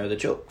 Go the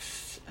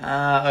Chooks.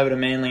 Over to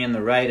Manly and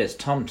the Raiders.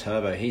 Tom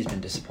Turbo, he's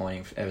been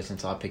disappointing ever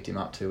since I picked him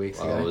up 2 weeks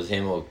ago. It was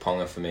him or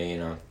Ponga for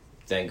me,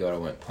 Thank God I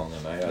went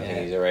Ponga, mate. I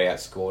think he's already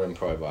outscored him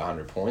probably by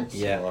 100 points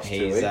in the last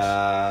 2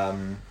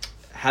 weeks.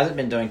 Hasn't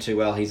been doing too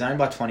well. He's owned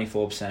by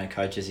 24% of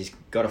coaches. He's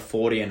got a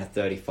 40 and a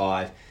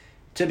 35.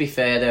 To be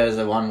fair, there was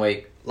a 1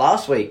 week...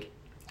 Last week,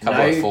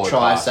 no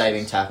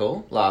try-saving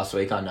tackle. Last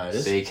week, I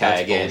noticed. CK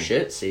That's again.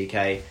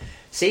 Bullshit.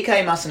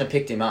 CK mustn't have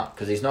picked him up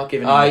because he's not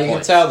giving him the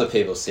points. Can tell the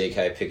people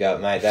CK pick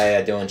up, mate. They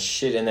are doing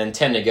shit, and then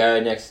 10 to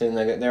go. Next thing,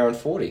 they're on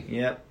 40.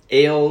 Yep.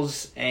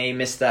 Eels, he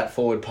missed that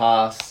forward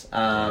pass.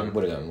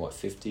 Would have gone,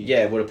 50?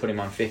 Yeah, would have put him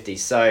on 50.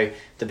 So,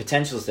 the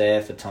potential's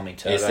there for Tommy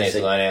Turbo. He just needs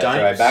to learn how to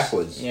throw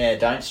backwards. Yeah,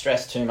 don't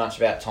stress too much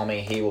about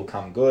Tommy. He will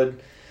come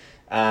good.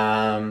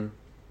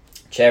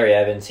 Cherry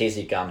Evans, he's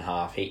your gun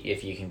half.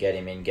 If you can get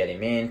him in, get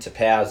him in.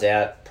 Tapau's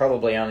out,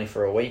 probably only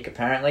for a week,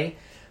 apparently.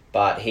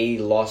 But he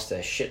lost a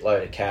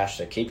shitload of cash,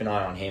 so keep an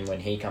eye on him.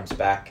 When he comes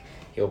back,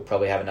 he'll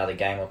probably have another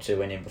game or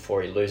two in him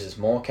before he loses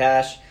more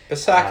cash.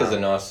 Basaka's a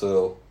nice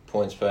little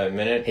points per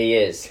minute. He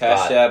is.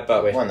 Cash out,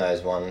 but one of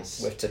those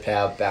ones. With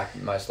Tapau back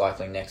most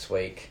likely next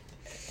week.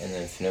 And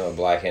then Fanua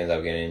Blake ends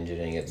up getting injured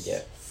and he gets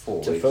 4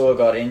 weeks. Tafua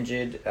got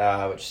injured,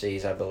 which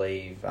sees, I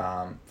believe,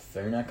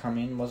 Funa come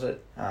in, was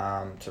it?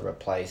 To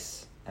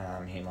replace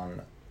him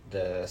on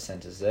the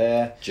centres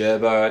there.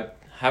 Gerbo, I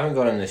haven't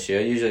got him this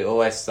year. Usually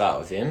always start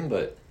with him,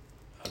 but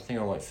I think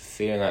I went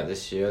for Fifita on that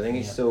this year. I think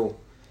he's still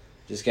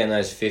just getting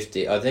those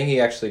 50. I think he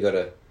actually got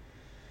a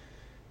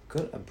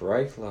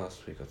break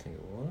last week, I think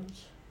it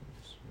was.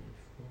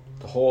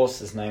 The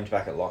horse is named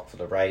back at lock for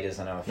the Raiders.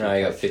 I know. No,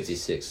 he got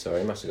 56.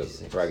 Sorry, he must have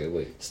got a break of the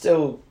week.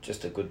 Still,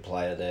 just a good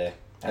player there.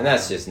 And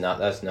that's just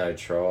that's no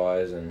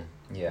tries and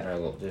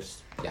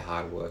just your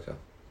hard worker.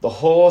 The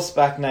horse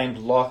back named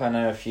Lock. I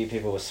know a few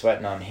people were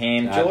sweating on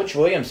him. George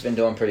Williams been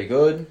doing pretty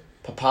good.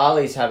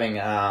 Papali's having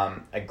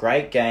a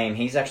great game.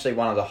 He's actually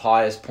one of the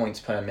highest points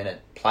per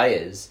minute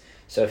players.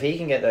 So if he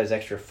can get those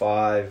extra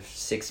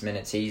 5-6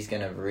 minutes, he's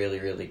going to really,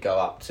 really go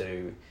up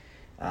to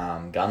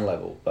gun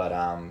level.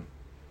 But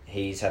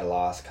he's had a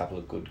last couple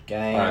of good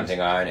games. I don't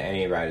think I own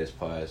any Raiders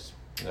players.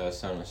 That's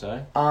something to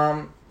say.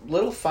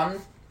 Little fun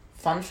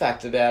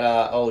fact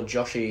about old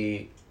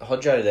Joshy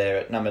Hodjo there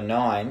at number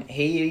 9.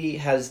 He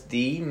has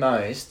the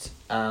most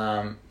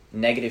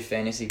negative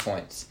fantasy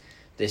points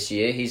this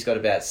year. He's got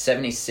about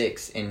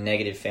 76 in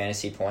negative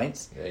fantasy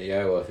points. There you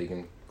go. Well, if you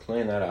can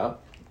clean that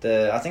up.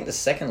 I think the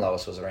second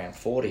lowest was around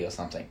 40 or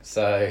something.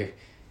 So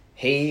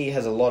he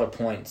has a lot of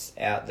points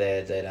out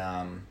there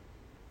that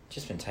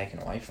just been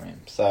taken away from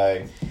him.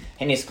 So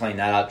he needs to clean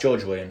that up.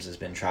 George Williams has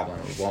been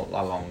travelling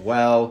along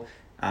well.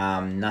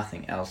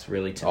 Nothing else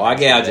really to I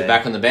gouge it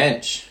back on the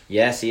bench.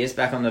 Yes, he is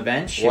back on the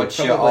bench. Watch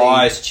your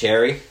eyes,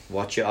 Cherry.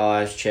 Watch your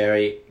eyes,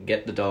 Cherry.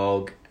 Get the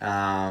dog.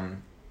 I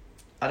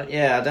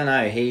don't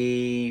know.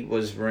 He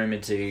was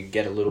rumoured to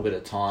get a little bit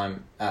of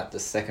time at the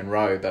second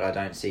row, but I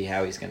don't see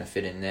how he's going to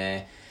fit in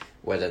there,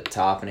 whether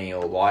Tarpany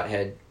or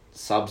Whitehead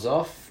subs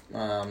off.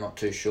 I'm not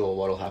too sure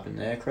what'll happen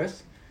there,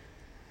 Chris.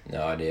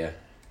 No idea.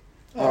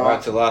 All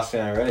right, to the last thing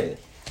already.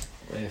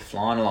 We're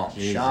flying along.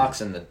 Jesus.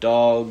 Sharks and the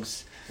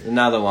Dogs.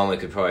 Another one we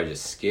could probably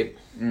just skip.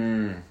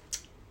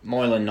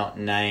 Moylan not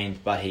named,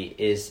 but he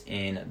is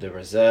in the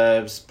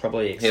reserves.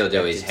 Probably he'll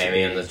do his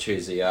hammy on the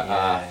Thursday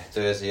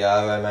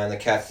Arvo, man. The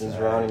captain's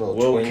running.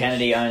 Will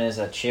Kennedy owners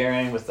are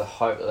cheering with the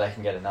hope that they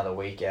can get another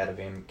week out of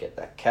him, get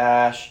that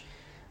cash.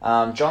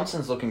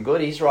 Johnson's looking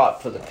good. He's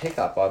right for the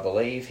pickup, I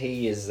believe.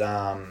 He is,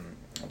 I'll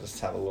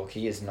just have a look.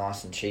 He is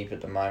nice and cheap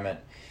at the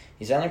moment.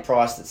 He's only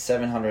priced at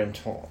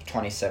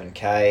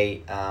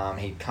 $727K.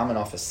 He's coming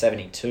off a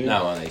 72.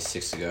 No one of these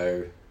 6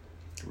 ago.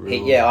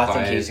 I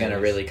think he's going to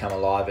really come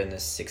alive in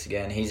this 6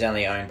 again. He's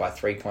only owned by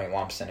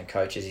 3.1% of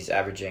coaches. He's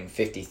averaging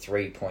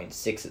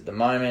 53.6 at the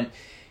moment.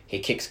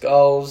 He kicks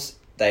goals.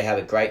 They have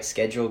a great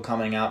schedule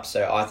coming up,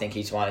 so I think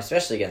he's one,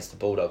 especially against the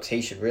Bulldogs.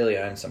 He should really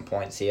earn some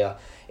points here,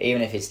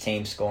 even if his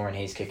team's scoring,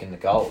 he's kicking the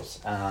goals.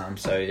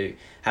 So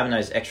having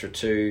those extra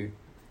 2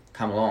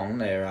 come along,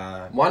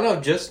 they're... One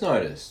I've just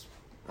noticed.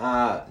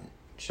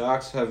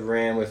 Sharks have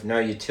ran with no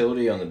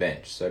utility on the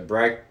bench. So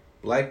Blake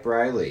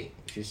Brayley,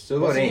 if you still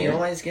got he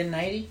always getting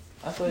 80?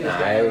 I thought he was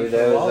getting 80.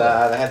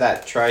 They had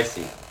that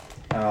Tracy.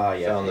 Oh,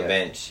 yeah. On the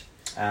bench.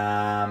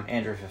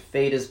 Andrew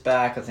Fafita's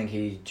back. I think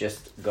he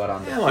just got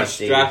under 50. How much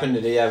strapping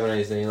did he have on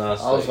his knee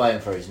last week? I was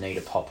waiting for his knee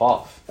to pop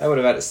off. They would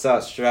have had to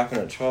start strapping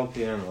at 12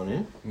 p.m. on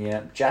him.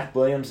 Yeah. Jack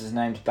Williams is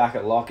named back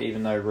at lock,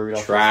 even though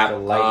Rudolph was the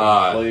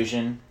late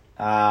inclusion.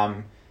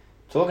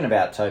 Talking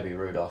about Toby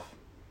Rudolph.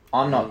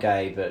 I'm not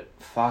gay, but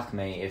fuck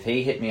me. If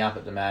he hit me up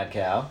at the Mad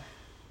Cow,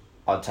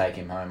 I'd take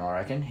him home, I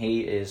reckon.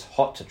 He is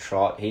hot to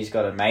trot. He's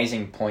got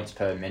amazing points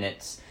per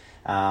minute.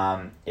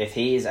 If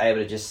he is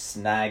able to just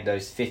snag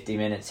those 50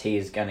 minutes, he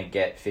is going to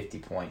get 50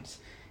 points.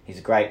 He's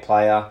a great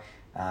player.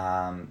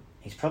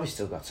 He's probably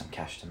still got some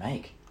cash to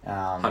make.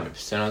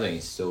 100%. I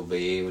think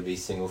he would be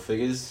single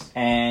figures.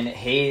 And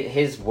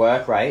his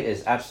work rate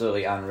is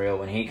absolutely unreal.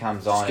 When he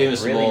comes on, give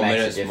us really more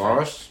minutes,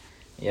 Morris.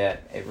 Yeah,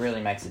 it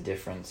really makes a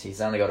difference. He's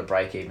only got a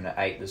break even at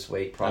 8 this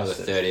week.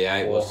 Priced at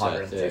 38,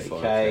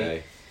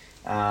 430K.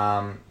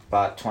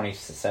 But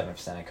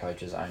 27% of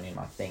coaches own him,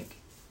 I think.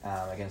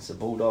 Against the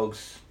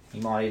Bulldogs, he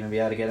might even be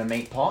able to get a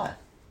meat pie.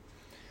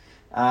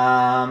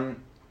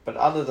 But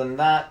other than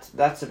that,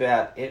 that's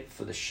about it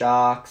for the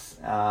Sharks.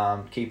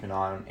 Keep an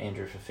eye on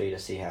Andrew Fafita to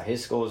see how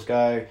his scores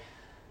go.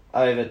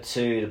 Over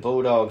to the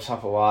Bulldogs,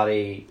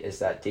 Hopewadi is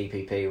that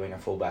DPP winger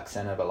fullback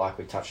centre, but like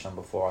we touched on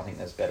before, I think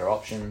there's better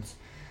options.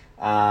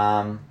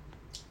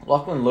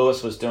 Lachlan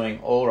Lewis was doing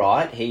all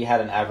right. He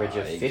had an average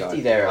of 50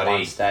 there at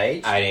one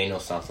stage. 18 or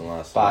something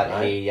last night.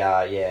 But he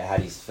had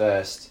his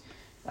first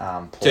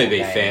to be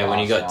fair, when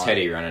you got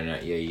Teddy running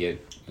at you,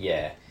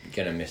 you're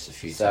going to miss a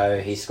few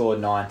times. He scored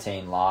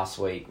 19 last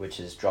week, which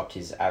has dropped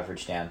his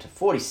average down to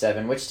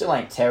 47, which still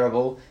ain't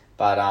terrible.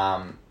 But,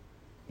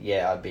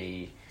 I'd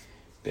be a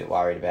bit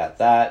worried about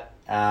that.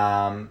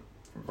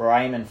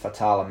 Raymond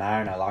Fatala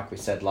Mariner, like we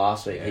said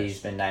last week, he's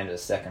been named to the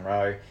second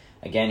row.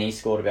 Again, he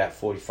scored about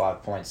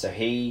 45 points. So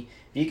if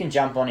you can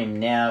jump on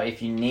him now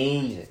if you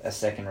need a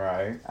second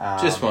row.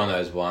 Just one of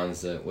those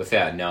ones that,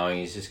 without knowing,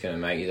 he's just going to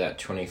make you that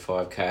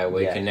 25K a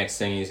week, and next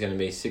thing he's going to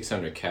be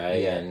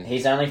 600K. Yeah. And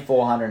he's only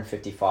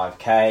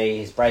 455K.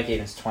 His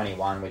break-even's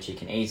 21, which he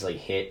can easily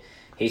hit.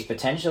 His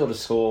potential to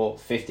score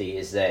 50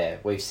 is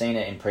there. We've seen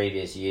it in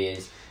previous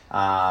years.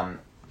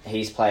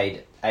 He's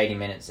played 80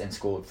 minutes and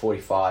scored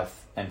 45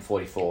 and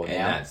 44 now.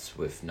 And that's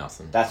with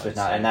nothing. That's with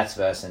nothing. And that's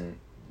versus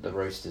the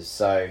Roosters.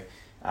 So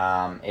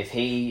if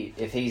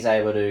he's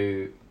able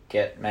to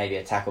get maybe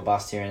a tackle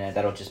bust here and there,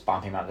 that'll just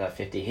bump him up to that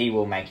 50. He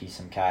will make you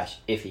some cash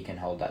if he can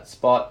hold that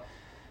spot.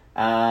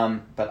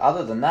 But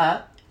other than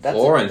that, that's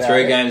 4 and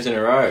 3 games in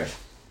a row.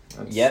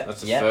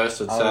 That's the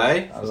first, I'd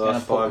say. I was going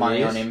to put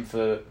money on him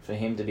for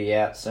him to be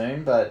out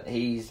soon, but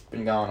he's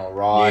been going all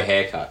right.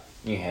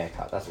 New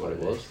haircut, that's what it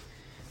was.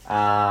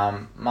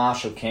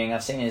 Marshall King,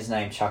 I've seen his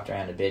name chucked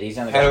around a bit. He's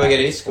only How do we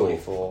get his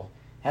score?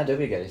 How do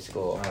we get his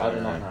score? I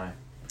do not know.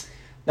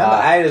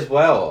 Number 8 as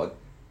well.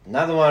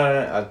 Another one,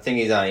 I think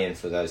he's only in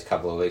for those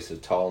couple of weeks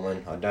with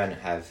Tolman. I'm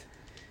about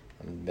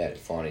to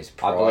find his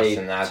price. I believe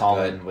and that,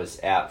 Tolman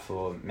was out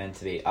for meant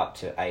to be up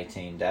to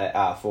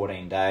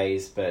 14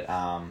 days, but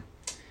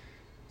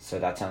so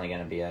that's only going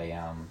to be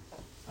a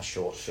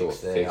short fix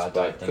there. I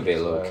don't think could be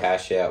a little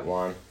cash out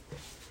one.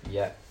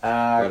 Yeah.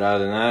 But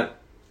other than that,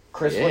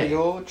 Chris, what are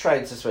your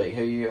trades this week?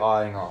 Who are you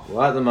eyeing off?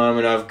 Well, at the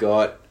moment I've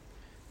got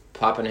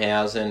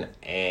Pappenhausen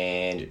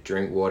and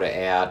Drinkwater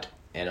out,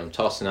 and I'm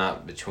tossing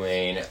up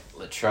between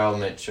Latrell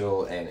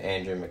Mitchell and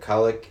Andrew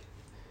McCulloch,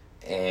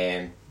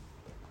 and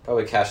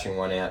probably cashing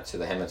one out to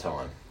the Hammer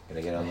Time.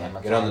 Gonna get on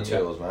the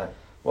tools, mate.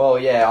 Well,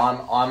 yeah,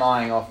 I'm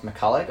eyeing off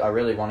McCulloch. I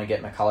really want to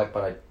get McCulloch,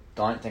 but I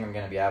don't think I'm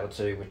going to be able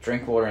to. With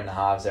Drinkwater in the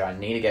halves there, I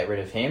need to get rid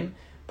of him,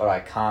 but I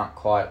can't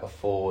quite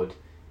afford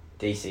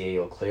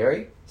DCE or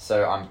Cleary.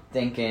 So I'm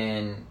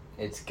thinking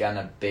it's going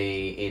to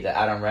be either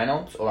Adam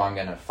Reynolds or I'm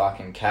going to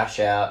fucking cash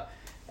out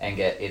and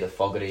get either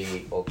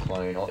Fogarty or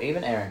Clune or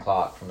even Aaron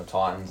Clark from the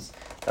Titans.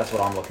 That's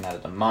what I'm looking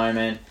at the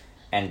moment.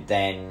 And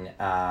then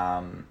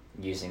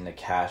using the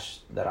cash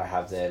that I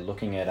have there,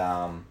 looking at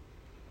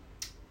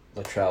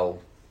Latrell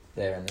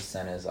there in the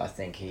centres, I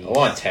think I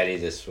want Teddy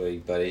this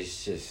week, but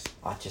he's just...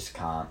 I just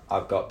can't.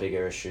 I've got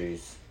bigger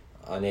issues.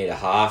 I need a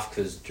half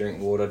because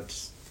Drinkwater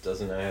just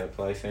doesn't know how to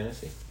play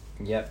fantasy.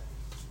 Yep.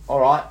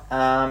 Alright,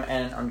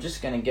 and I'm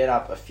just going to get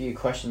up a few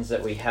questions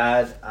that we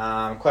had.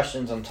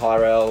 Questions on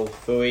Tyrell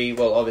Fui.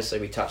 Well, obviously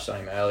we touched on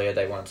him earlier.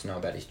 They wanted to know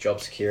about his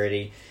job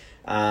security.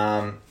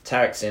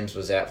 Tarek Sims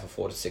was out for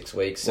 4 to 6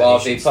 weeks. So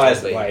if he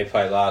plays the way he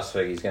played last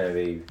week, he's going to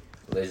be...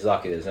 He's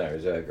lucky there's no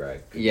reserve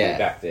grade. Yeah.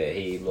 Back there,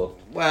 he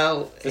looked...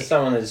 Well... For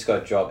someone that just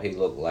got dropped, he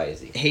looked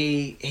lazy.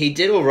 He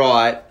did all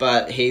right,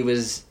 but he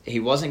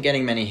wasn't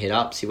getting many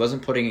hit-ups. He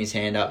wasn't putting his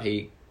hand up.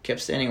 He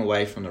kept standing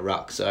away from the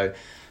ruck. So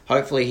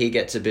hopefully he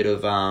gets a bit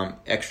of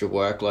extra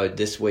workload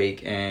this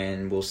week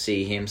and we'll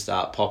see him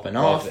start popping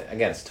off.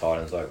 Against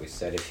Titans, like we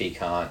said, if he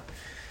can't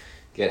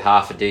get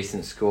half a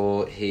decent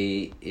score,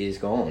 he is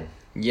gone.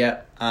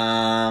 Yep.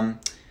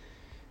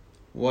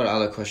 What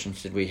other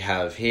questions did we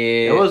have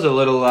here? There was a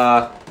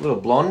little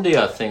blondie,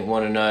 I think,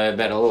 want to know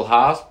about a little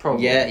halves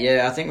problem.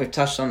 Yeah. I think we've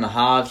touched on the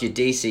halves. Your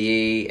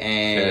DCE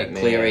and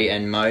Cleary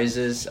and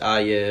Moses are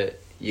your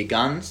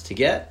guns to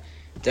get.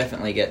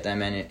 Definitely get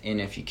them in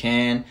if you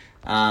can.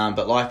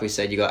 But like we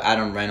said, you got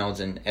Adam Reynolds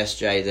and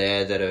SJ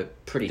there that are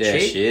pretty cheap. There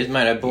she is,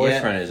 mate. Her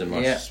boyfriend isn't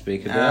much to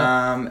speak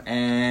about.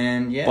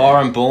 And yeah,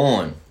 Byron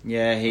Bourne.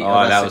 Yeah,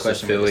 that was the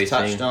question we just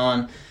touched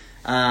on.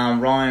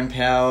 Ryan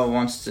Power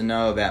wants to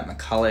know about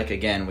McCulloch.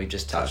 Again, we've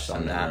just touched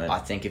on that. I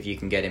think if you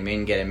can get him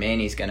in.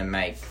 He's going to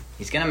make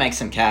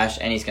some cash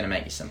and he's going to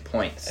make you some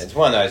points. It's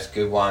one of those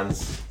good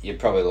ones. You're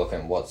probably looking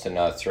at Watson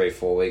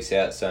 3-4 weeks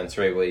out. So in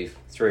 3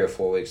 or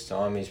 4 weeks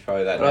time, he's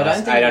probably that. But I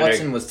don't think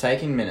Watson was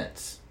taking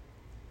minutes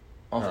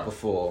off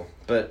before.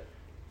 But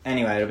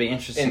anyway, it'll be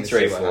interesting in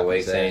 3 or 4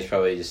 weeks. Then he's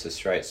probably just a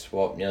straight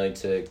swap, nearly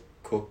to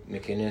Cook,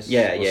 McInnes, or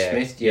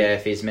Smith. Yeah,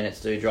 if his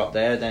minutes do drop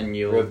there, then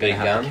you're going to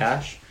have the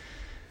cash.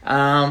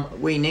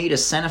 We need a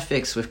centre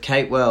fix with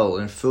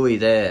Catewell and Fui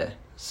there.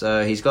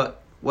 So you got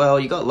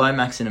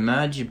Lomax in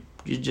Emerge.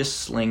 You just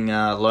sling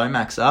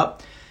Lomax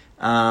up.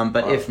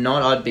 But if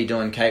not, I'd be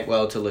doing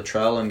Catewell to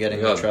Latrell and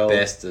getting Latrell.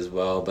 Best as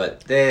well.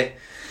 But there,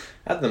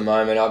 at the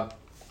moment,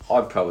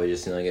 I'd probably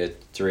just get a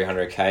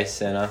 300k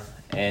centre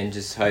and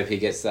just hope he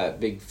gets that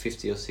big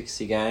 50 or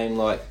 60 game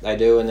like they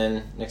do, and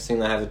then next thing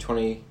they have a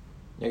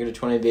negative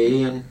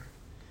 20B.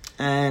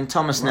 And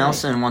Thomas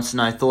Nelson wants to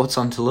know thoughts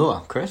on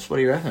Talua. Chris, what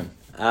do you reckon?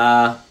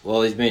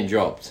 Well, he's been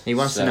dropped. He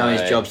wants to know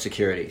his job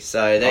security.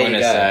 So there you go. I'm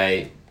going to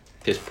say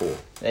piss poor.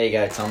 There you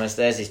go, Thomas.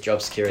 There's his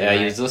job security. Yeah,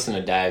 he was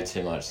listening to Dave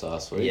too much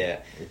last week. Yeah.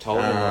 We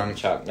told him not to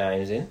chuck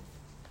names in.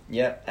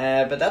 Yep.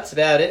 But that's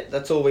about it.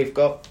 That's all we've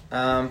got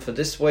for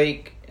this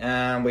week.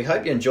 We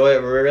hope you enjoy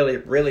it. We really,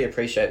 really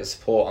appreciate the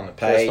support on the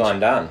page.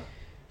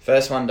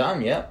 First one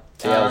done, yep.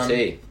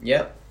 TLT.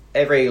 Yep.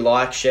 Every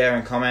like, share,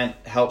 and comment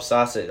helps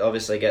us. It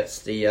obviously gets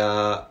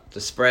the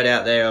spread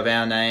out there of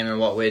our name and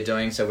what we're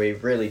doing, so we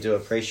really do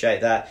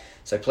appreciate that.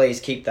 So please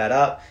keep that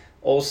up.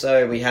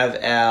 Also, we have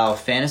our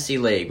fantasy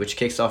league, which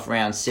kicks off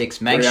round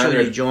 6. Make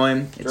sure you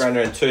join.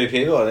 302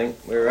 people, I think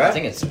we're at. I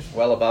think it's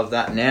well above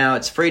that now.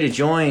 It's free to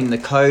join. The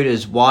code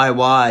is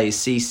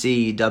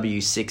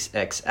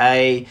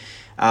YYCCW6XA.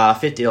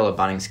 $50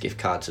 Bunnings gift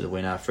card to the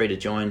winner. Free to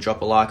join.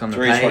 Drop a like on the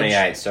page.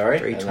 328, sorry.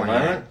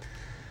 328.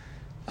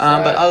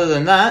 But other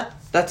than that,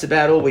 that's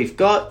about all we've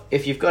got.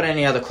 If you've got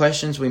any other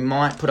questions, we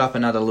might put up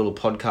another little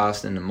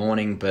podcast in the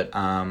morning, but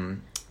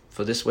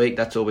for this week,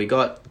 that's all we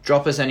got.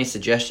 Drop us any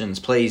suggestions.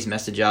 Please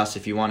message us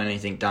if you want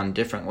anything done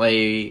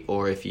differently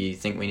or if you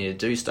think we need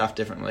to do stuff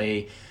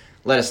differently.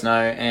 Let us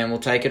know and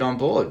we'll take it on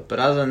board. But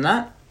other than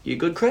that, you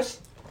good, Chris?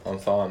 I'm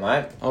fine,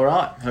 mate. All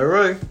right.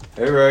 Hooroo.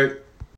 Hooroo.